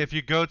is, if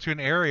you go to an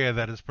area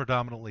that is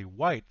predominantly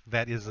white,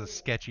 that is a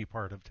sketchy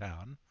part of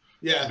town.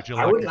 Yeah,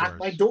 I would lock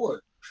my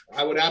door.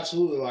 I would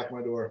absolutely lock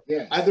my door.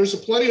 Yeah. There's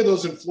plenty of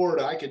those in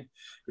Florida.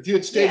 If you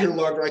had stayed here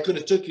longer, I could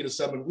have took you to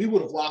some, and we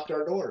would have locked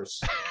our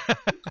doors.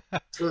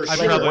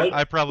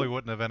 I probably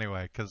wouldn't have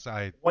anyway, because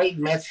white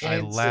meth I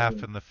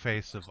laugh in the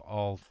face of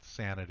all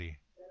sanity.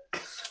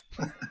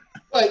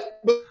 But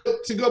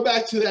to go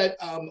back to that,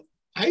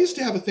 I used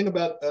to have a thing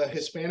about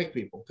Hispanic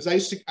people,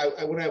 because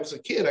when I was a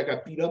kid, I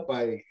got beat up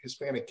by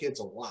Hispanic kids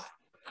a lot.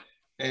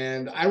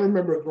 And I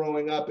remember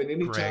growing up, and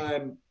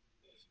anytime,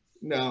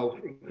 no,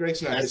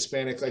 Greg's not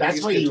Hispanic. Like,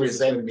 that's why you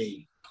resent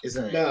me,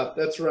 isn't it? No,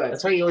 that's right.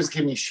 That's why you always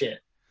give me shit.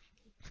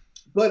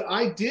 But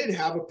I did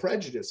have a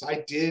prejudice.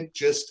 I did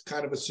just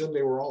kind of assume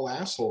they were all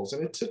assholes.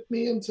 And it took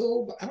me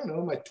until, I don't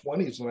know, my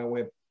 20s when I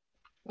went,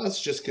 well,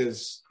 that's just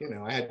because,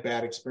 I had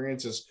bad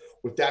experiences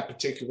with that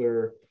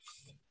particular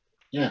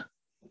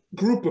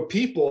group of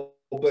people.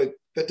 But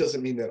that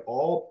doesn't mean that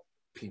all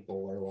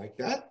people are like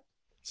that.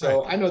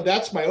 So I know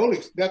that's my own,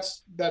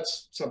 that's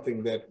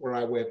something where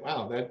I went,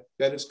 wow,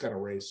 that is kind of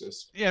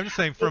racist. Yeah, I'm just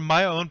saying, from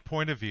my own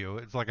point of view,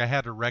 it's like I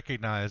had to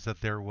recognize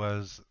that there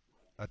was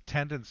a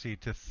tendency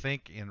to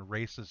think in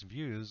racist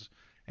views,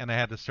 and I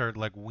had to start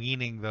like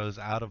weaning those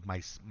out of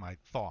my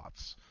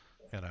thoughts,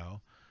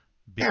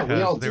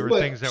 because there were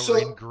things that were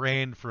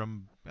ingrained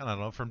from, I don't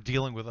know, from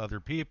dealing with other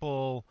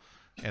people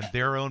and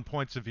their own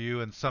points of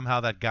view, and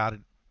somehow that got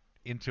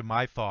into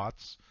my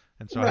thoughts,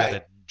 and so I had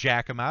to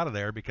jack them out of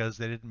there because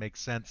they didn't make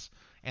sense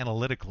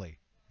analytically,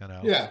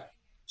 Yeah.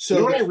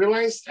 So what I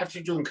realized after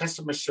doing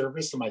customer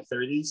service in my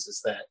 30s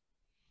is that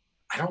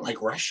I don't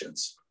like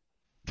Russians.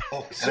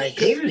 Oh, and I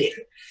hated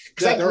it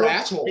because they're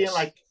assholes. Being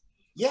like,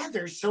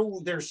 they're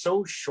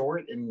so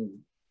short and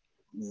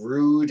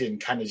rude, and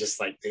kind of just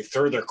like they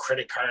throw their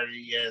credit card at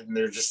you, and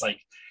they're just like,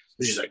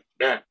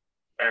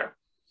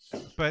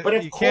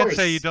 But you can't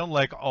say you don't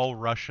like all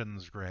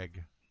Russians,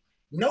 Greg.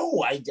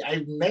 No,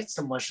 I've met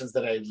some Russians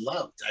that I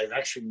loved. I've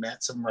actually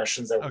met some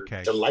Russians that were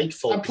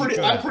delightful. I'm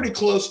pretty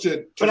close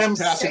to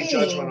passing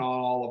judgment on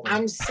all of them.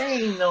 I'm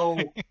saying though,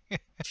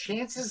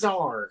 chances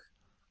are,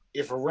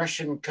 if a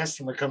Russian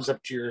customer comes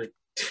up to your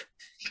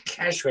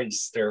cash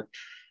register,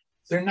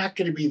 they're not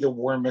going to be the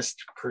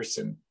warmest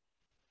person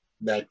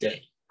that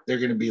day. They're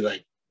going to be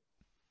like,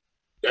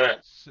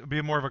 it'd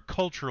be more of a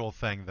cultural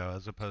thing, though,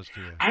 as opposed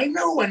to. I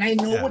know, and I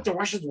know what the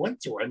Russians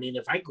went through. I mean,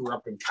 if I grew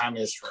up in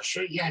communist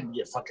Russia, I'd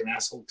be a fucking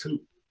asshole too.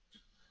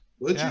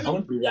 Would you? I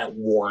wouldn't be that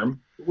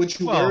warm. Would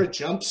you wear a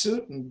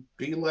jumpsuit and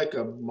be like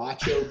a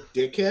macho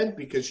dickhead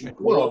because you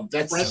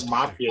that's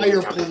mafia by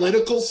your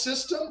political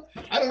system?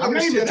 I'm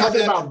not even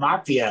talking about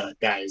mafia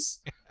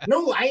guys.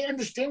 No, I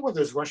understand what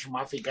those Russian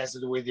mafia guys are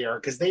the way they are,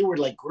 because they were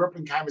like grew up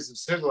in communism,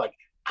 so they're like,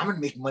 I'm gonna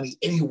make money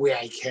any way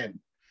I can.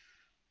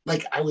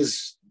 Like I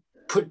was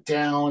put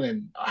down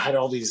and I had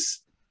all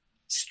these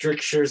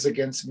strictures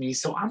against me,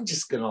 so I'm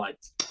just gonna like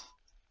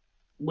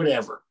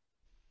whatever.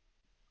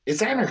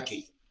 It's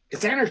anarchy.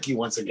 It's anarchy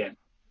once again.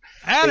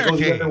 Anarchy. They go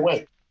the other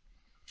way.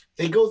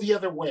 They go the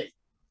other way.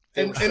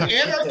 And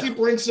anarchy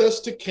brings us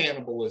to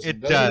cannibalism. It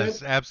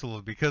does,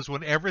 absolutely. Because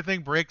when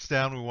everything breaks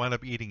down, we wind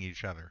up eating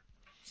each other.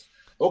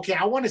 Okay,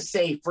 I want to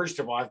say, first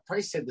of all, I've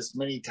probably said this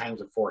many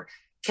times before,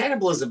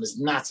 cannibalism is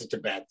not such a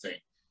bad thing.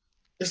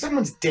 If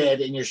someone's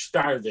dead and you're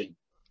starving,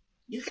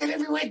 you got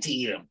every right to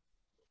eat them.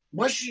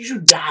 Why should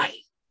you die?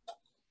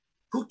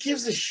 Who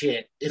gives a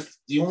shit if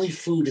the only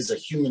food is a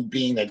human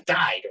being that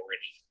died already?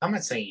 I'm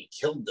not saying you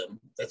killed them.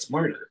 That's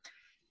murder.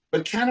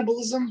 But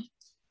cannibalism,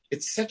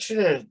 it's such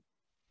a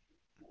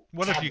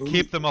What if you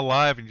keep them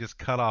alive and just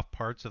cut off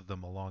parts of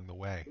them along the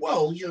way?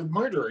 Well, you're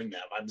murdering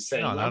them. I'm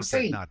saying. No, I'm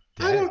saying not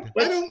dead.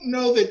 I don't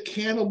know that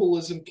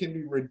cannibalism can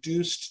be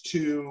reduced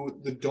to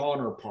the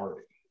Donner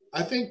Party.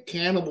 I think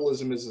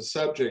cannibalism as a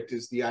subject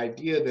is the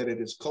idea that it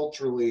is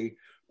culturally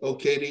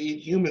okay to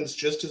eat humans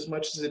just as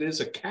much as it is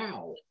a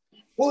cow.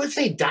 Well, if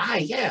they die,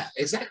 yeah,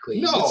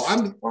 exactly. No,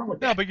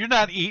 but you're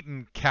not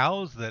eating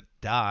cows that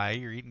die.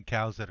 You're eating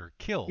cows that are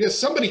killed. Yeah,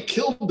 somebody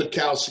killed the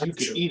cow so you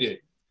could eat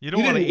it. You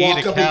don't want to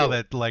eat a cow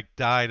that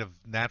died of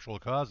natural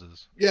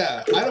causes.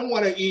 Yeah, I don't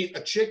want to eat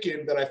a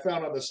chicken that I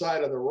found on the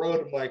side of the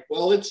road. I'm like,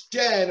 well, it's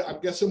dead. I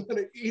guess I'm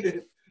going to eat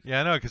it.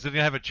 Yeah, I know, because it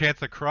didn't have a chance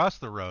to cross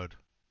the road.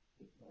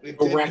 It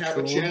didn't have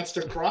a chance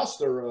to cross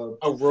the road.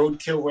 A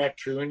roadkill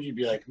raccoon, you'd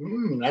be like,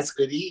 that's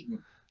good eating.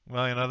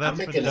 Well, that's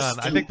been done.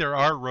 I think there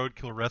are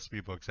roadkill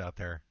recipe books out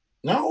there.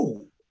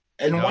 No.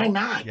 And why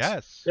not?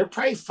 Yes. They're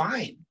probably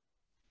fine.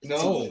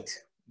 No.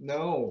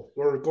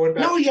 We're going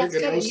back to you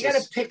got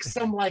to pick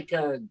some I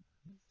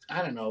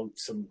don't know,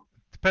 some...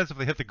 Depends if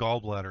they hit the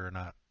gallbladder or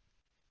not.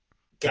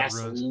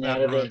 Gasoline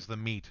that ruins the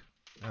meat,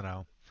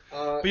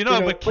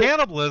 But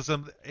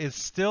cannibalism is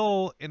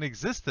still in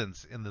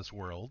existence in this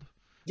world.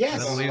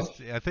 Yes. At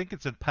least, I think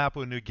it's in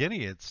Papua New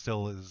Guinea. It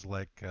still is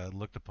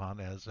looked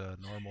upon as a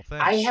normal thing.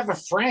 I have a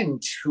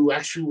friend who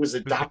actually was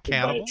adopted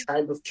by a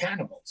tribe of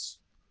cannibals.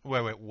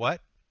 Wait,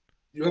 what?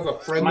 You have a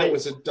friend that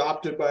was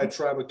adopted by a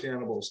tribe of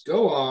cannibals.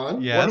 Go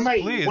on. Yes, one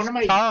of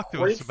my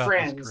great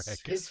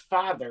friends, his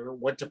father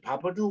went to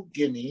Papua New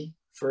Guinea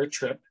for a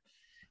trip,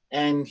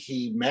 and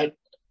he met,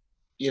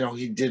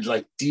 he did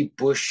deep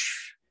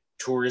bush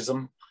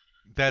tourism,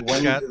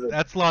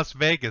 That's Las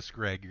Vegas,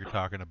 Greg. You're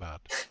talking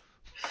about.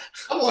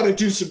 I want to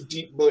do some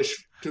deep bush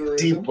tourism.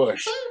 Deep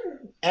bush.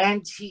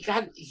 And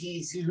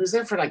he was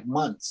there for like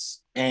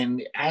months.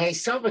 And I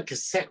still have a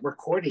cassette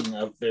recording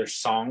of their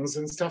songs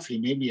and stuff. He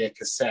made me a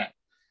cassette.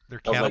 Their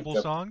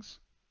cannibal songs?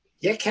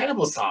 Yeah,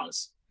 cannibal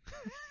songs.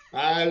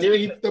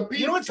 You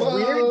know what's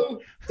weird?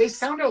 They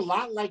sound a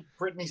lot like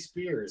Britney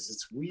Spears.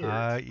 It's weird.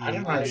 I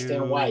don't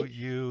understand why.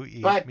 You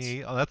eat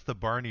me. Oh, that's the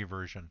Barney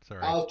version.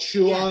 Sorry. I'll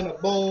chew on a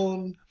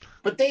bone.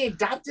 But they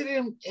adopted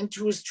him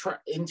into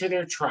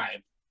their tribe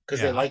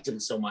because they liked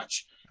him so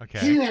much. Okay.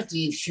 He didn't have to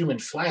eat human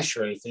flesh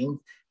or anything.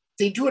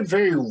 They do it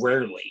very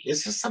rarely.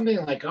 It's just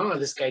something like, oh,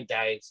 this guy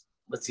died.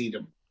 Let's eat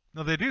him.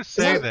 No, they do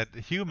say that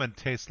human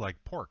tastes like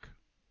pork.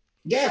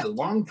 Yeah,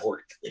 long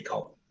pork, they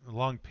call it.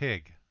 Long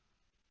pig.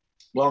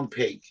 Long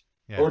pig.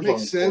 Yeah. Or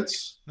makes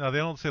sense. Pork. No, they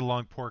don't say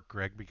long pork,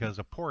 Greg, because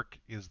a pork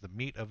is the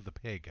meat of the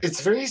pig.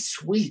 It's very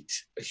sweet,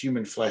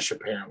 human flesh,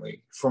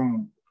 apparently,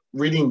 from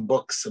reading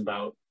books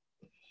about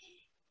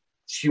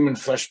human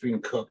flesh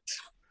being cooked.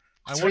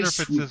 I wonder if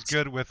it's as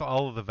good with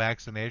all of the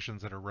vaccinations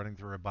that are running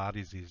through our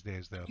bodies these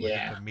days, though.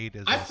 Yeah. Like the meat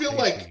is. I feel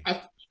tasty.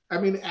 I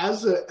mean,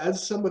 as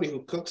somebody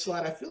who cooks a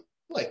lot, I feel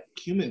like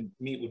human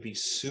meat would be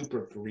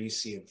super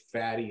greasy and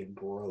fatty and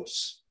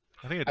gross.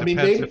 I think it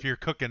depends if you're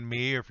cooking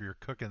me or if you're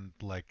cooking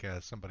like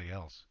somebody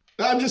else.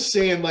 I'm just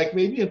saying, like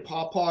maybe in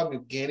Papua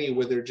New Guinea,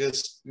 where they're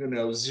just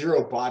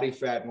zero body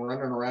fat and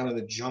running around in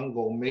the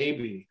jungle,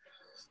 maybe.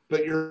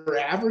 But your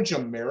average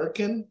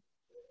American,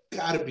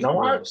 gotta be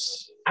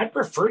gross. I'd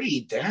prefer to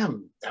eat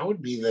them. That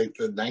would be like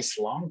the nice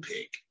long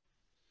pig.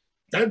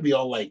 That would be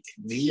all like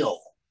veal,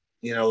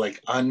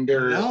 like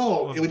under.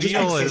 No, it would just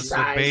veal is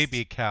the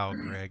baby cow,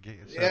 Greg.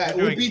 So yeah, it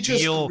would be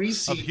just veal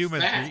greasy of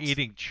humans fat.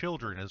 eating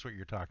children is what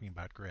you're talking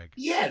about, Greg.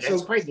 Yeah,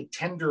 that's probably the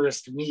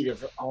tenderest meat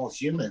of all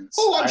humans.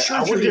 Oh, I'm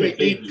sure you're going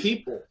to eat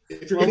people.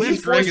 Well, at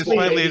least Greg is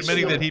finally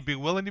admitting that he'd be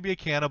willing to be a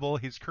cannibal.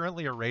 He's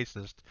currently a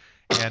racist,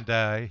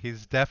 and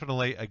he's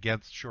definitely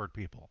against short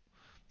people.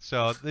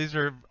 So these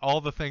are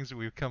all the things that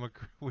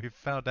we've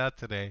found out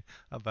today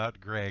about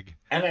Greg.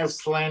 And I've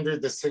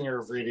slandered the singer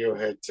of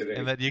Radiohead today.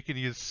 And that you can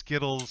use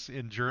Skittles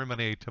in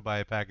Germany to buy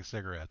a pack of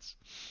cigarettes.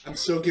 I'm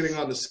still getting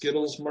on the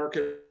Skittles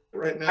market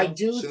right now. I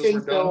do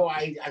think, though,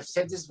 I've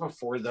said this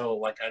before, though,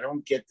 like I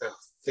don't get the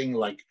thing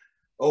like,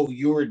 oh,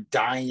 you were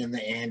dying in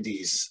the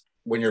Andes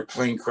when your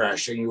plane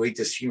crashed and you ate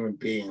this human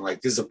being.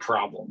 Like, there's a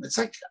problem. It's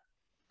like,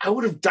 I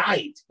would have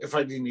died if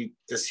I didn't eat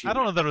this human. I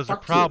don't know that it was a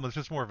problem. It's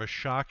just more of a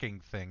shocking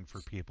thing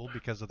for people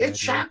because of the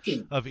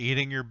idea of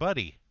eating your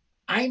buddy.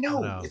 I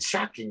know. It's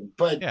shocking,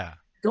 but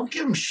don't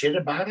give them shit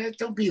about it.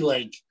 Don't be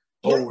like,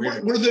 oh,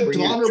 we're the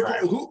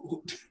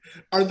Donner.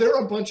 Are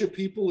there a bunch of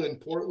people in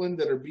Portland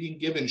that are being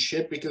given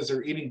shit because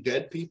they're eating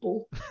dead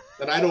people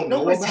that I don't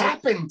know about? What's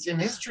happened in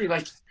history?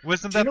 Like,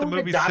 wasn't that the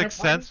movie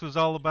Sixth Sense was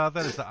all about?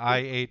 That is the I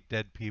ate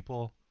dead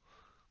people.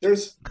 There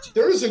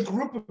is a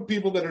group of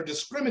people that are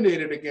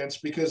discriminated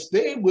against because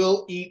they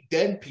will eat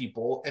dead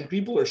people, and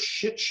people are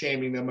shit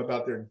shaming them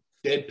about their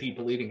dead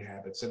people eating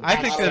habits. And I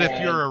think that if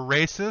you're a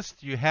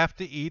racist, you have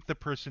to eat the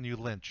person you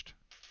lynched.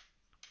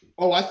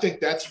 Oh, I think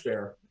that's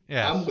fair.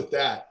 Yeah, I'm with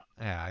that.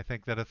 Yeah, I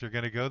think that if you're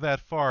going to go that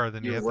far,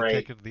 then you have to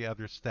take it the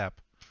other step.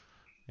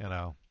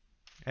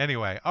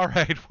 Anyway, all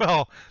right.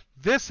 Well,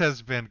 this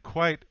has been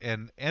quite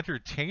an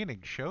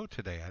entertaining show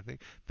today. I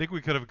think we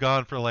could have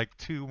gone for like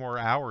 2 more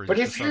hours. But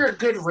if you're a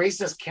good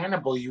racist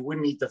cannibal, you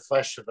wouldn't eat the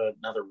flesh of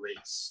another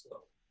race. So.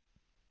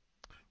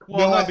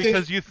 Well, no,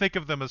 because you think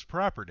of them as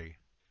property.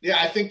 Yeah,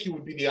 I think you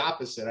would be the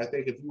opposite. I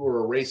think if you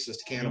were a racist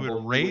cannibal, you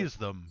would raise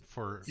them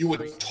for. You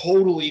would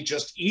totally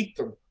just eat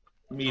the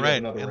meat of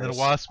another race. And then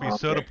Waspy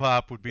Soda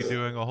Pop would be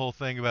doing a whole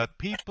thing about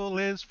people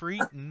is for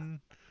eating.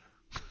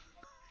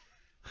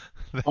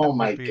 Oh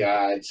my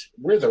God,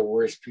 we're the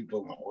worst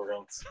people in the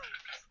world.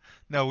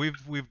 No,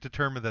 we've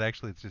determined that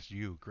actually it's just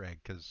you, Greg,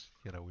 because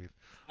we've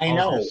I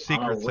know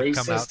secrets have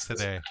come out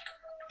today.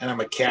 And I'm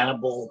a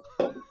cannibal.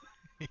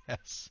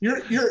 Yes.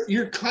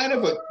 You're kind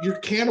of you're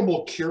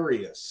cannibal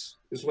curious,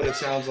 is what it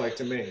sounds like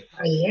to me.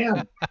 I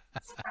am.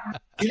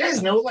 You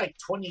guys know, like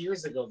 20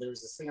 years ago, there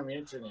was this thing on the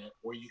internet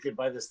where you could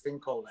buy this thing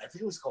called, I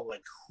think it was called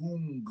like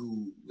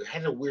Hoongu. It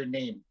had a weird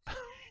name.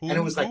 And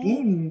it was like,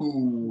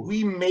 Hoongu.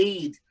 We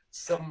made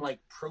some like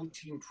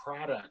protein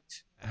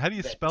product. How do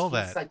you spell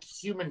that? It's like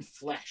human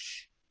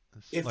flesh.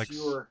 If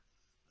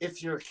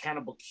you're a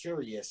cannibal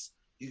curious,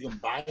 you can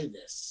buy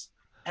this.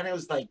 And it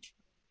was like,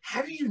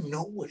 how do you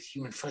know what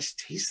human flesh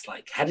tastes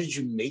like? How did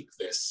you make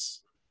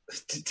this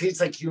to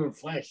taste like human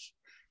flesh?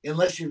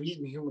 Unless you've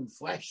eaten human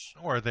flesh.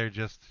 Or they're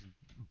just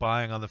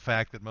buying on the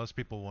fact that most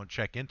people won't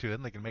check into it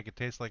and they can make it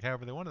taste like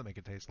however they want to make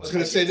it taste like. I was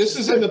going to say, this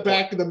is in the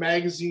back of the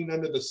magazine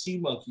under the Sea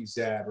Monkeys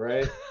ad,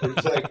 right?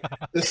 It's like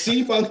the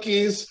Sea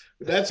Monkeys,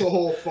 that's a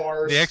whole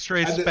farce. The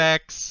X-ray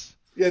specs.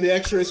 Yeah, the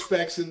X-ray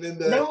specs, and then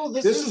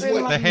this is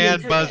what the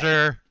hand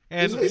buzzer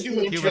and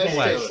human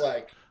flesh.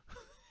 Like.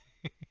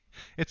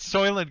 It's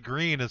Soylent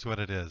Green is what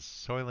it is.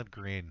 Soylent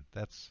Green.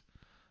 That's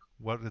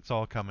what it's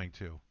all coming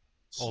to.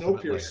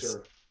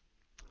 Snowpiercer.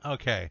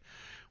 Okay.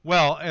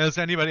 Well, as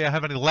anybody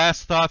have any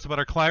last thoughts about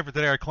our client for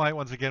today? Our client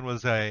once again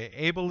was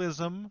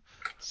ableism,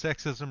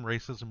 sexism,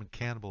 racism, and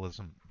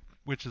cannibalism,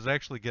 which is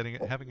actually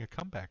having a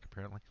comeback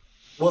apparently.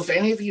 Well, if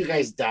any of you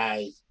guys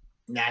die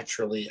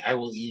naturally, I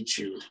will eat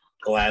you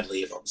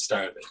gladly if I'm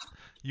starving.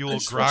 You will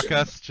grok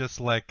us just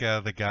like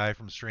the guy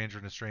from Stranger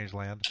in a Strange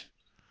Land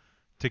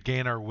to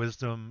gain our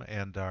wisdom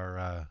and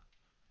our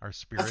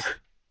spirit.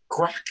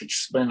 Grok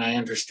just when I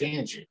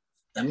understand you.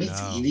 That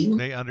means eating?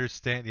 They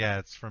understand. Yeah,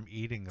 it's from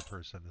eating the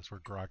person. That's where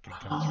grokking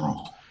comes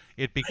from.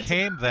 It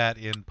became that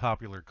in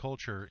popular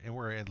culture, and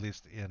we're at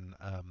least in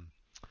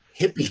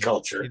hippie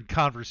culture. In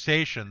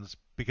conversations,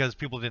 because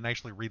people didn't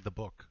actually read the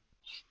book.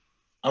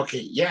 Okay,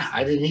 yeah,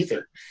 I didn't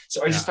either.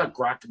 So I just thought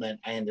grok meant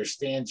I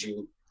understand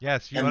you.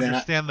 Yes, you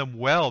understand them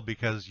well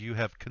because you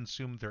have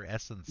consumed their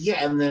essence.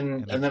 Yeah, and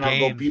then I'll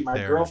go beat my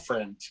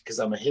girlfriend because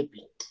I'm a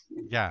hippie.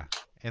 Yeah,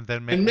 and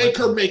then make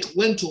her make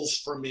lentils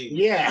for me.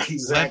 Yeah,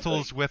 exactly.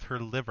 Lentils with her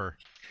liver.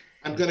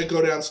 I'm gonna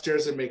go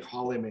downstairs and make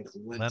Holly make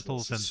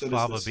lentils and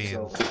fava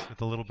beans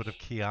with a little bit of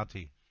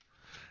Chianti.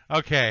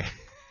 Okay.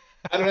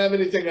 I don't have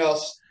anything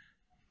else.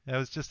 That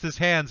was just his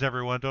hands,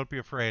 everyone. Don't be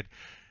afraid.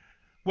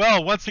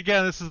 Well, once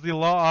again, this is the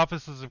law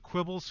offices of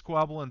Quibble,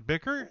 Squabble, and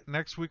Bicker.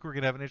 Next week, we're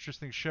going to have an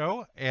interesting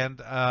show, and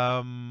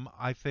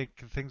I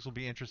think things will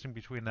be interesting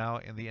between now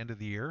and the end of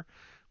the year.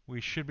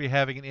 We should be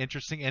having an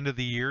interesting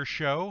end-of-the-year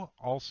show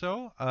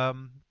also.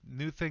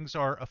 New things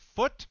are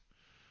afoot,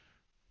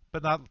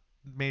 but not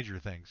major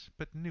things,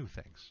 but new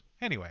things.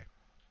 Anyway,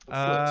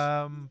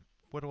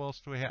 what else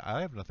do we have?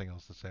 I have nothing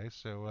else to say,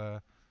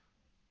 so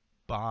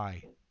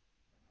bye.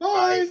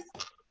 Bye.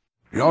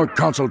 Your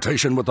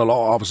consultation with the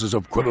law offices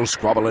of Quibble,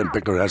 Squabble, and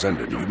Bicker has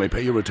ended. You may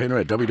pay your retainer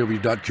at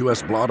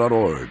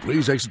www.qsblaw.org.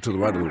 Please exit to the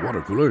right of the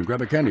water cooler and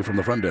grab a candy from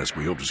the front desk.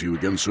 We hope to see you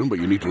again soon, but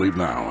you need to leave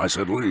now. I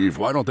said leave.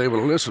 Why don't they ever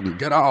listen?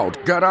 Get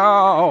out! Get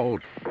out!